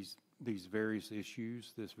discussed these various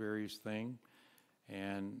issues, this various thing,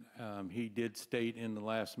 and he did state in the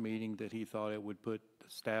last meeting that he thought it would put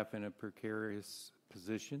staff in a precarious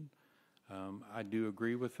position. I do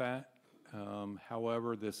agree with that.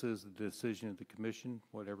 However, this is the decision of the commission,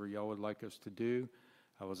 whatever y'all would like us to do.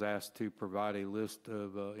 I was asked to provide a list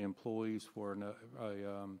of employees for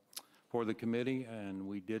the committee, and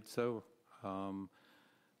we did so.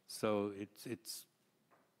 So it's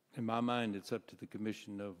in my mind, it's up to the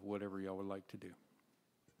commission of whatever y'all would like to do.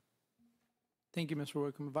 Thank you, Mr.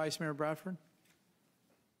 Whitcomb. Vice Mayor Bradford.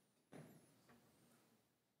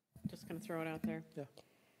 Just going to throw it out there. Yeah.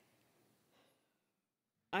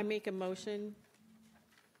 I make a motion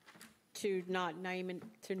to not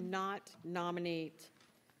nominate.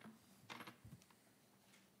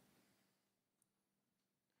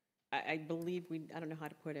 I believe I don't know how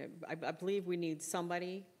to put it. I believe we need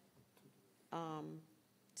somebody,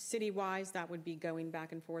 city-wise, that would be going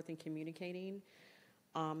back and forth and communicating.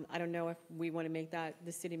 I don't know if we want to make that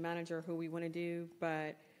the city manager who we want to do,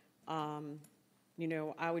 but, you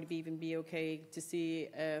know, I would even be okay to see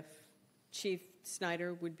if Chief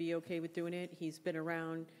Snyder would be okay with doing it. He's been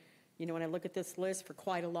around, you know, when I look at this list for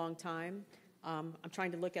quite a long time. I'm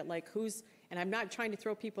trying to look at like who's, and I'm not trying to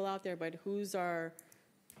throw people out there, but who's our,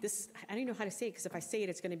 this, I don't even know how to say it, because if I say it,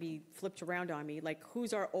 it's going to be flipped around on me. Like,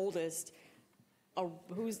 who's our oldest,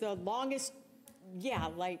 who's the longest, yeah,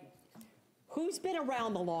 like, who's been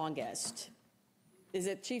around the longest? Is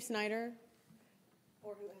it Chief Snyder?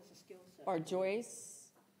 Or who has a skill set? Or Joyce?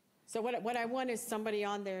 So what I want is somebody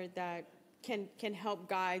on there that can help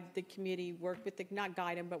guide the committee, work with the, not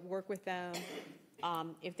guide them, but work with them.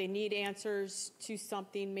 If they need answers to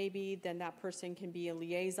something, maybe, then that person can be a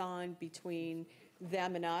liaison between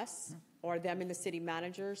them and us, or them and the city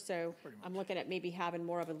manager. So I'm looking at maybe having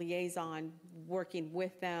more of a liaison working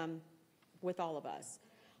with them, with all of us.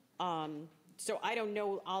 So I don't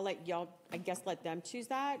know, I'll let y'all, I guess, let them choose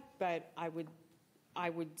that, but I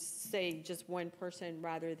would say just one person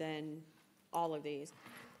rather than all of these.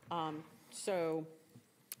 So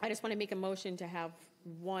I just want to make a motion to have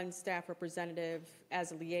one staff representative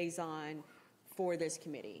as a liaison for this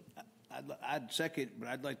committee. I'd second, but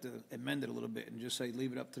I'd like to amend it a little bit and just say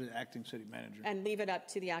leave it up to the acting city manager. And leave it up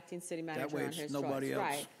to the acting city manager That way on it's his nobody choice.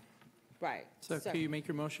 else. Right, right. So can you make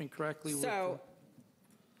your motion correctly? So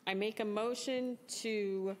I make a motion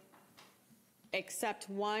to accept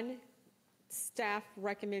one staff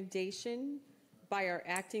recommendation by our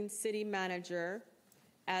acting city manager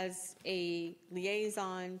as a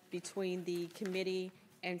liaison between the committee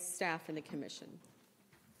and staff in the commission.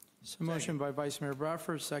 So motion by Vice Mayor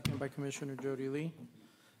Bradford, second by Commissioner Jody Lee.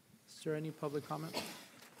 Is there any public comment?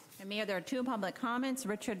 And Mayor, there are two public comments,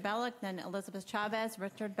 Richard Bellick, then Elizabeth Chavez.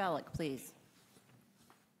 Richard Bellick, please.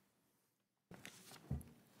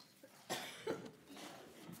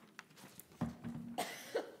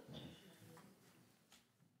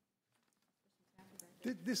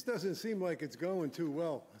 This doesn't seem like it's going too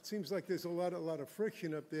well. It seems like there's a lot of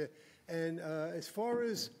friction up there. And as far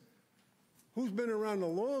as who's been around the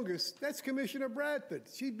longest, that's Commissioner Bradford.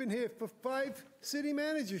 She's been here for 5 city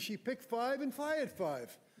managers. She picked 5 and fired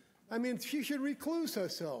 5. I mean, she should recluse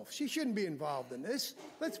herself. She shouldn't be involved in this.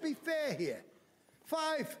 Let's be fair here.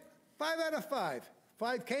 5 out of 5.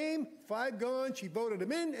 5 came, 5 gone. She voted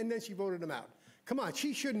them in, and then she voted them out. Come on,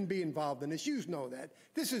 she shouldn't be involved in this. You know that.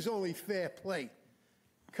 This is only fair play.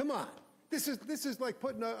 Come on. This is like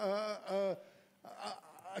putting a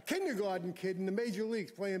kindergarten kid in the major leagues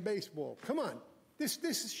playing baseball. Come on.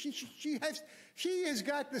 She has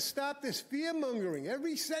got to stop this fear mongering.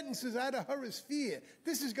 Every sentence is out of her is fear.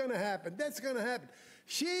 This is going to happen. That's going to happen.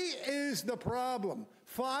 She is the problem.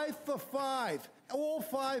 5 for 5. All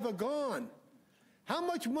 5 are gone. How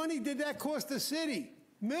much money did that cost the city?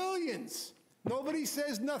 Millions. Nobody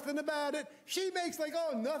says nothing about it. She makes like,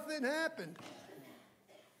 oh, nothing happened.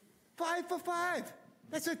 5 for 5.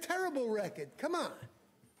 That's a terrible record. Come on.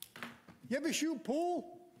 You ever shoot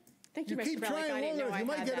pool? Thank you, Mr. keep Bellick. trying I didn't long know enough, I you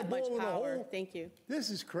might had get a that much ball in a power. hole. Thank you. This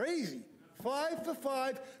is crazy. 5 for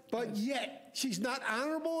 5, but yet she's not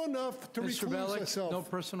honorable enough to Mr. recluse Bellick, herself. no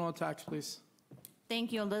personal attacks, please.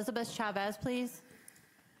 Thank you. Elizabeth Chavez, please.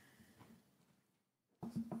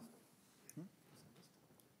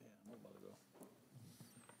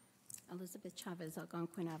 Elizabeth Chavez,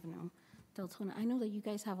 Algonquin Avenue, Deltona. I know that you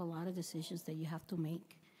guys have a lot of decisions that you have to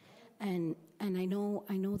make, and I know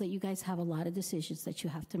that you guys have a lot of decisions that you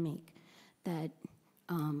have to make. That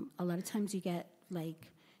a lot of times you get like,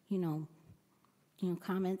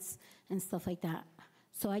 comments and stuff like that.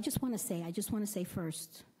 So I just want to say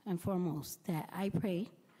first and foremost that I pray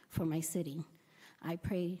for my city. I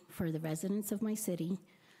pray for the residents of my city.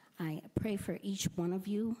 I pray for each one of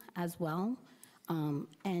you as well.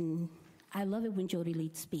 And I love it when Jody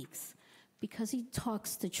Lee speaks because he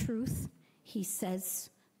talks the truth, he says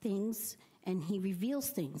things, and he reveals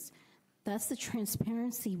things. That's the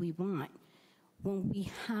transparency we want. When we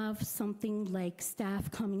have something like staff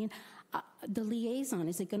coming in, the liaison,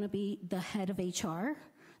 is it going to be the head of HR?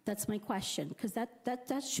 That's my question, because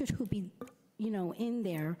that should who be, in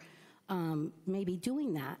there, maybe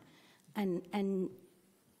doing that. And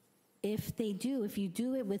if you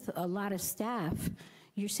do it with a lot of staff,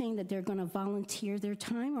 you're saying that they're going to volunteer their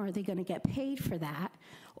time, or are they going to get paid for that?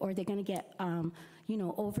 Or are they going to get,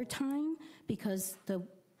 overtime? Because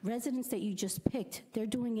residents that you just picked, they're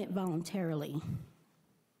doing it voluntarily.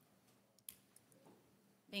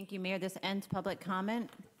 Thank you, Mayor. This ends public comment.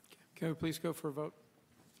 Can we please go for a vote?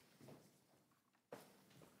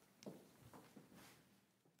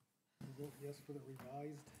 Vote yes for the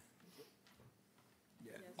revised.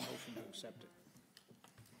 Yeah, motion to accept it.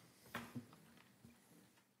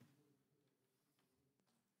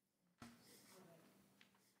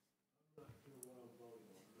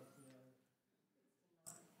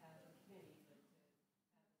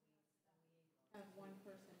 Have one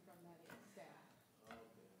person from that staff.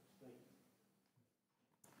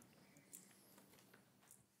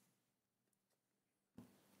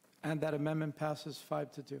 And that amendment passes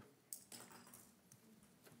 5-2.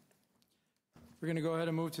 We're going to go ahead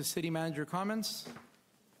and move to city manager comments.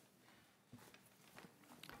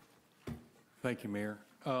 Thank you, Mayor.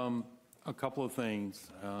 A couple of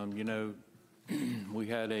things. You know, we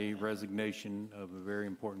had a resignation of a very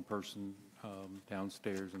important person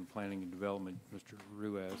downstairs in planning and development, Mr.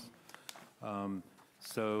 Ruiz.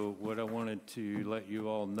 So what I wanted to let you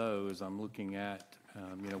all know is I'm looking at,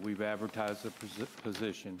 you know, we've advertised a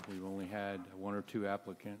position. We've only had 1 or 2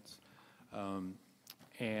 applicants.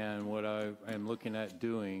 And what I am looking at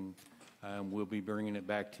doing, we'll be bringing it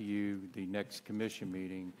back to you the next commission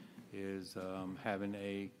meeting, is having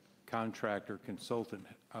a contractor consultant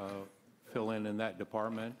fill in that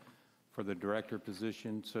department for the director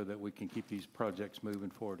position so that we can keep these projects moving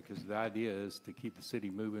forward. Because the idea is to keep the city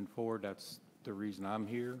moving forward. That's the reason I'm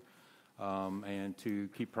here, and to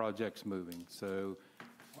keep projects moving. So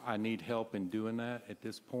I need help in doing that at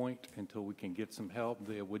this point until we can get some help.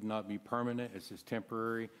 It would not be permanent. It's just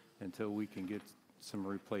temporary until we can get some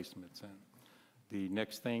replacements in. The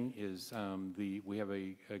next thing is we have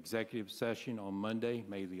a executive session on Monday,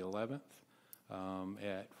 May the 11th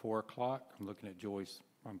at 4 o'clock. I'm looking at Joyce.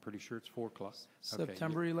 I'm pretty sure it's 4 o'clock.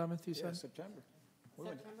 September 11th, you said? Yeah, September.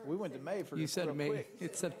 We went to May for You said real May. quick.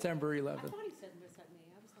 It's September 11th. I thought he said this at me.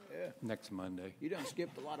 I was like, Yeah. Next Monday. You done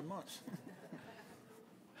skipped a lot of months.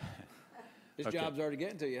 This Okay. job's already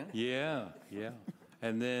getting to you, huh? Yeah, yeah.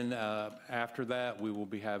 And then after that, we will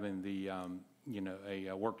be having the, you know,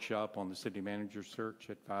 a workshop on the city manager search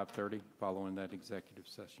at 5:30 following that executive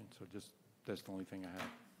session. So just, that's the only thing I have.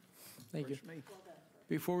 Thank you.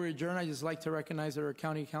 Before we adjourn, I'd just like to recognize that our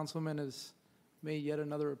county councilman has made yet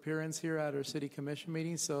another appearance here at our city commission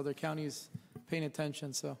meeting, so the county is paying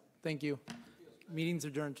attention, so thank you. Meeting's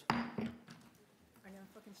adjourned.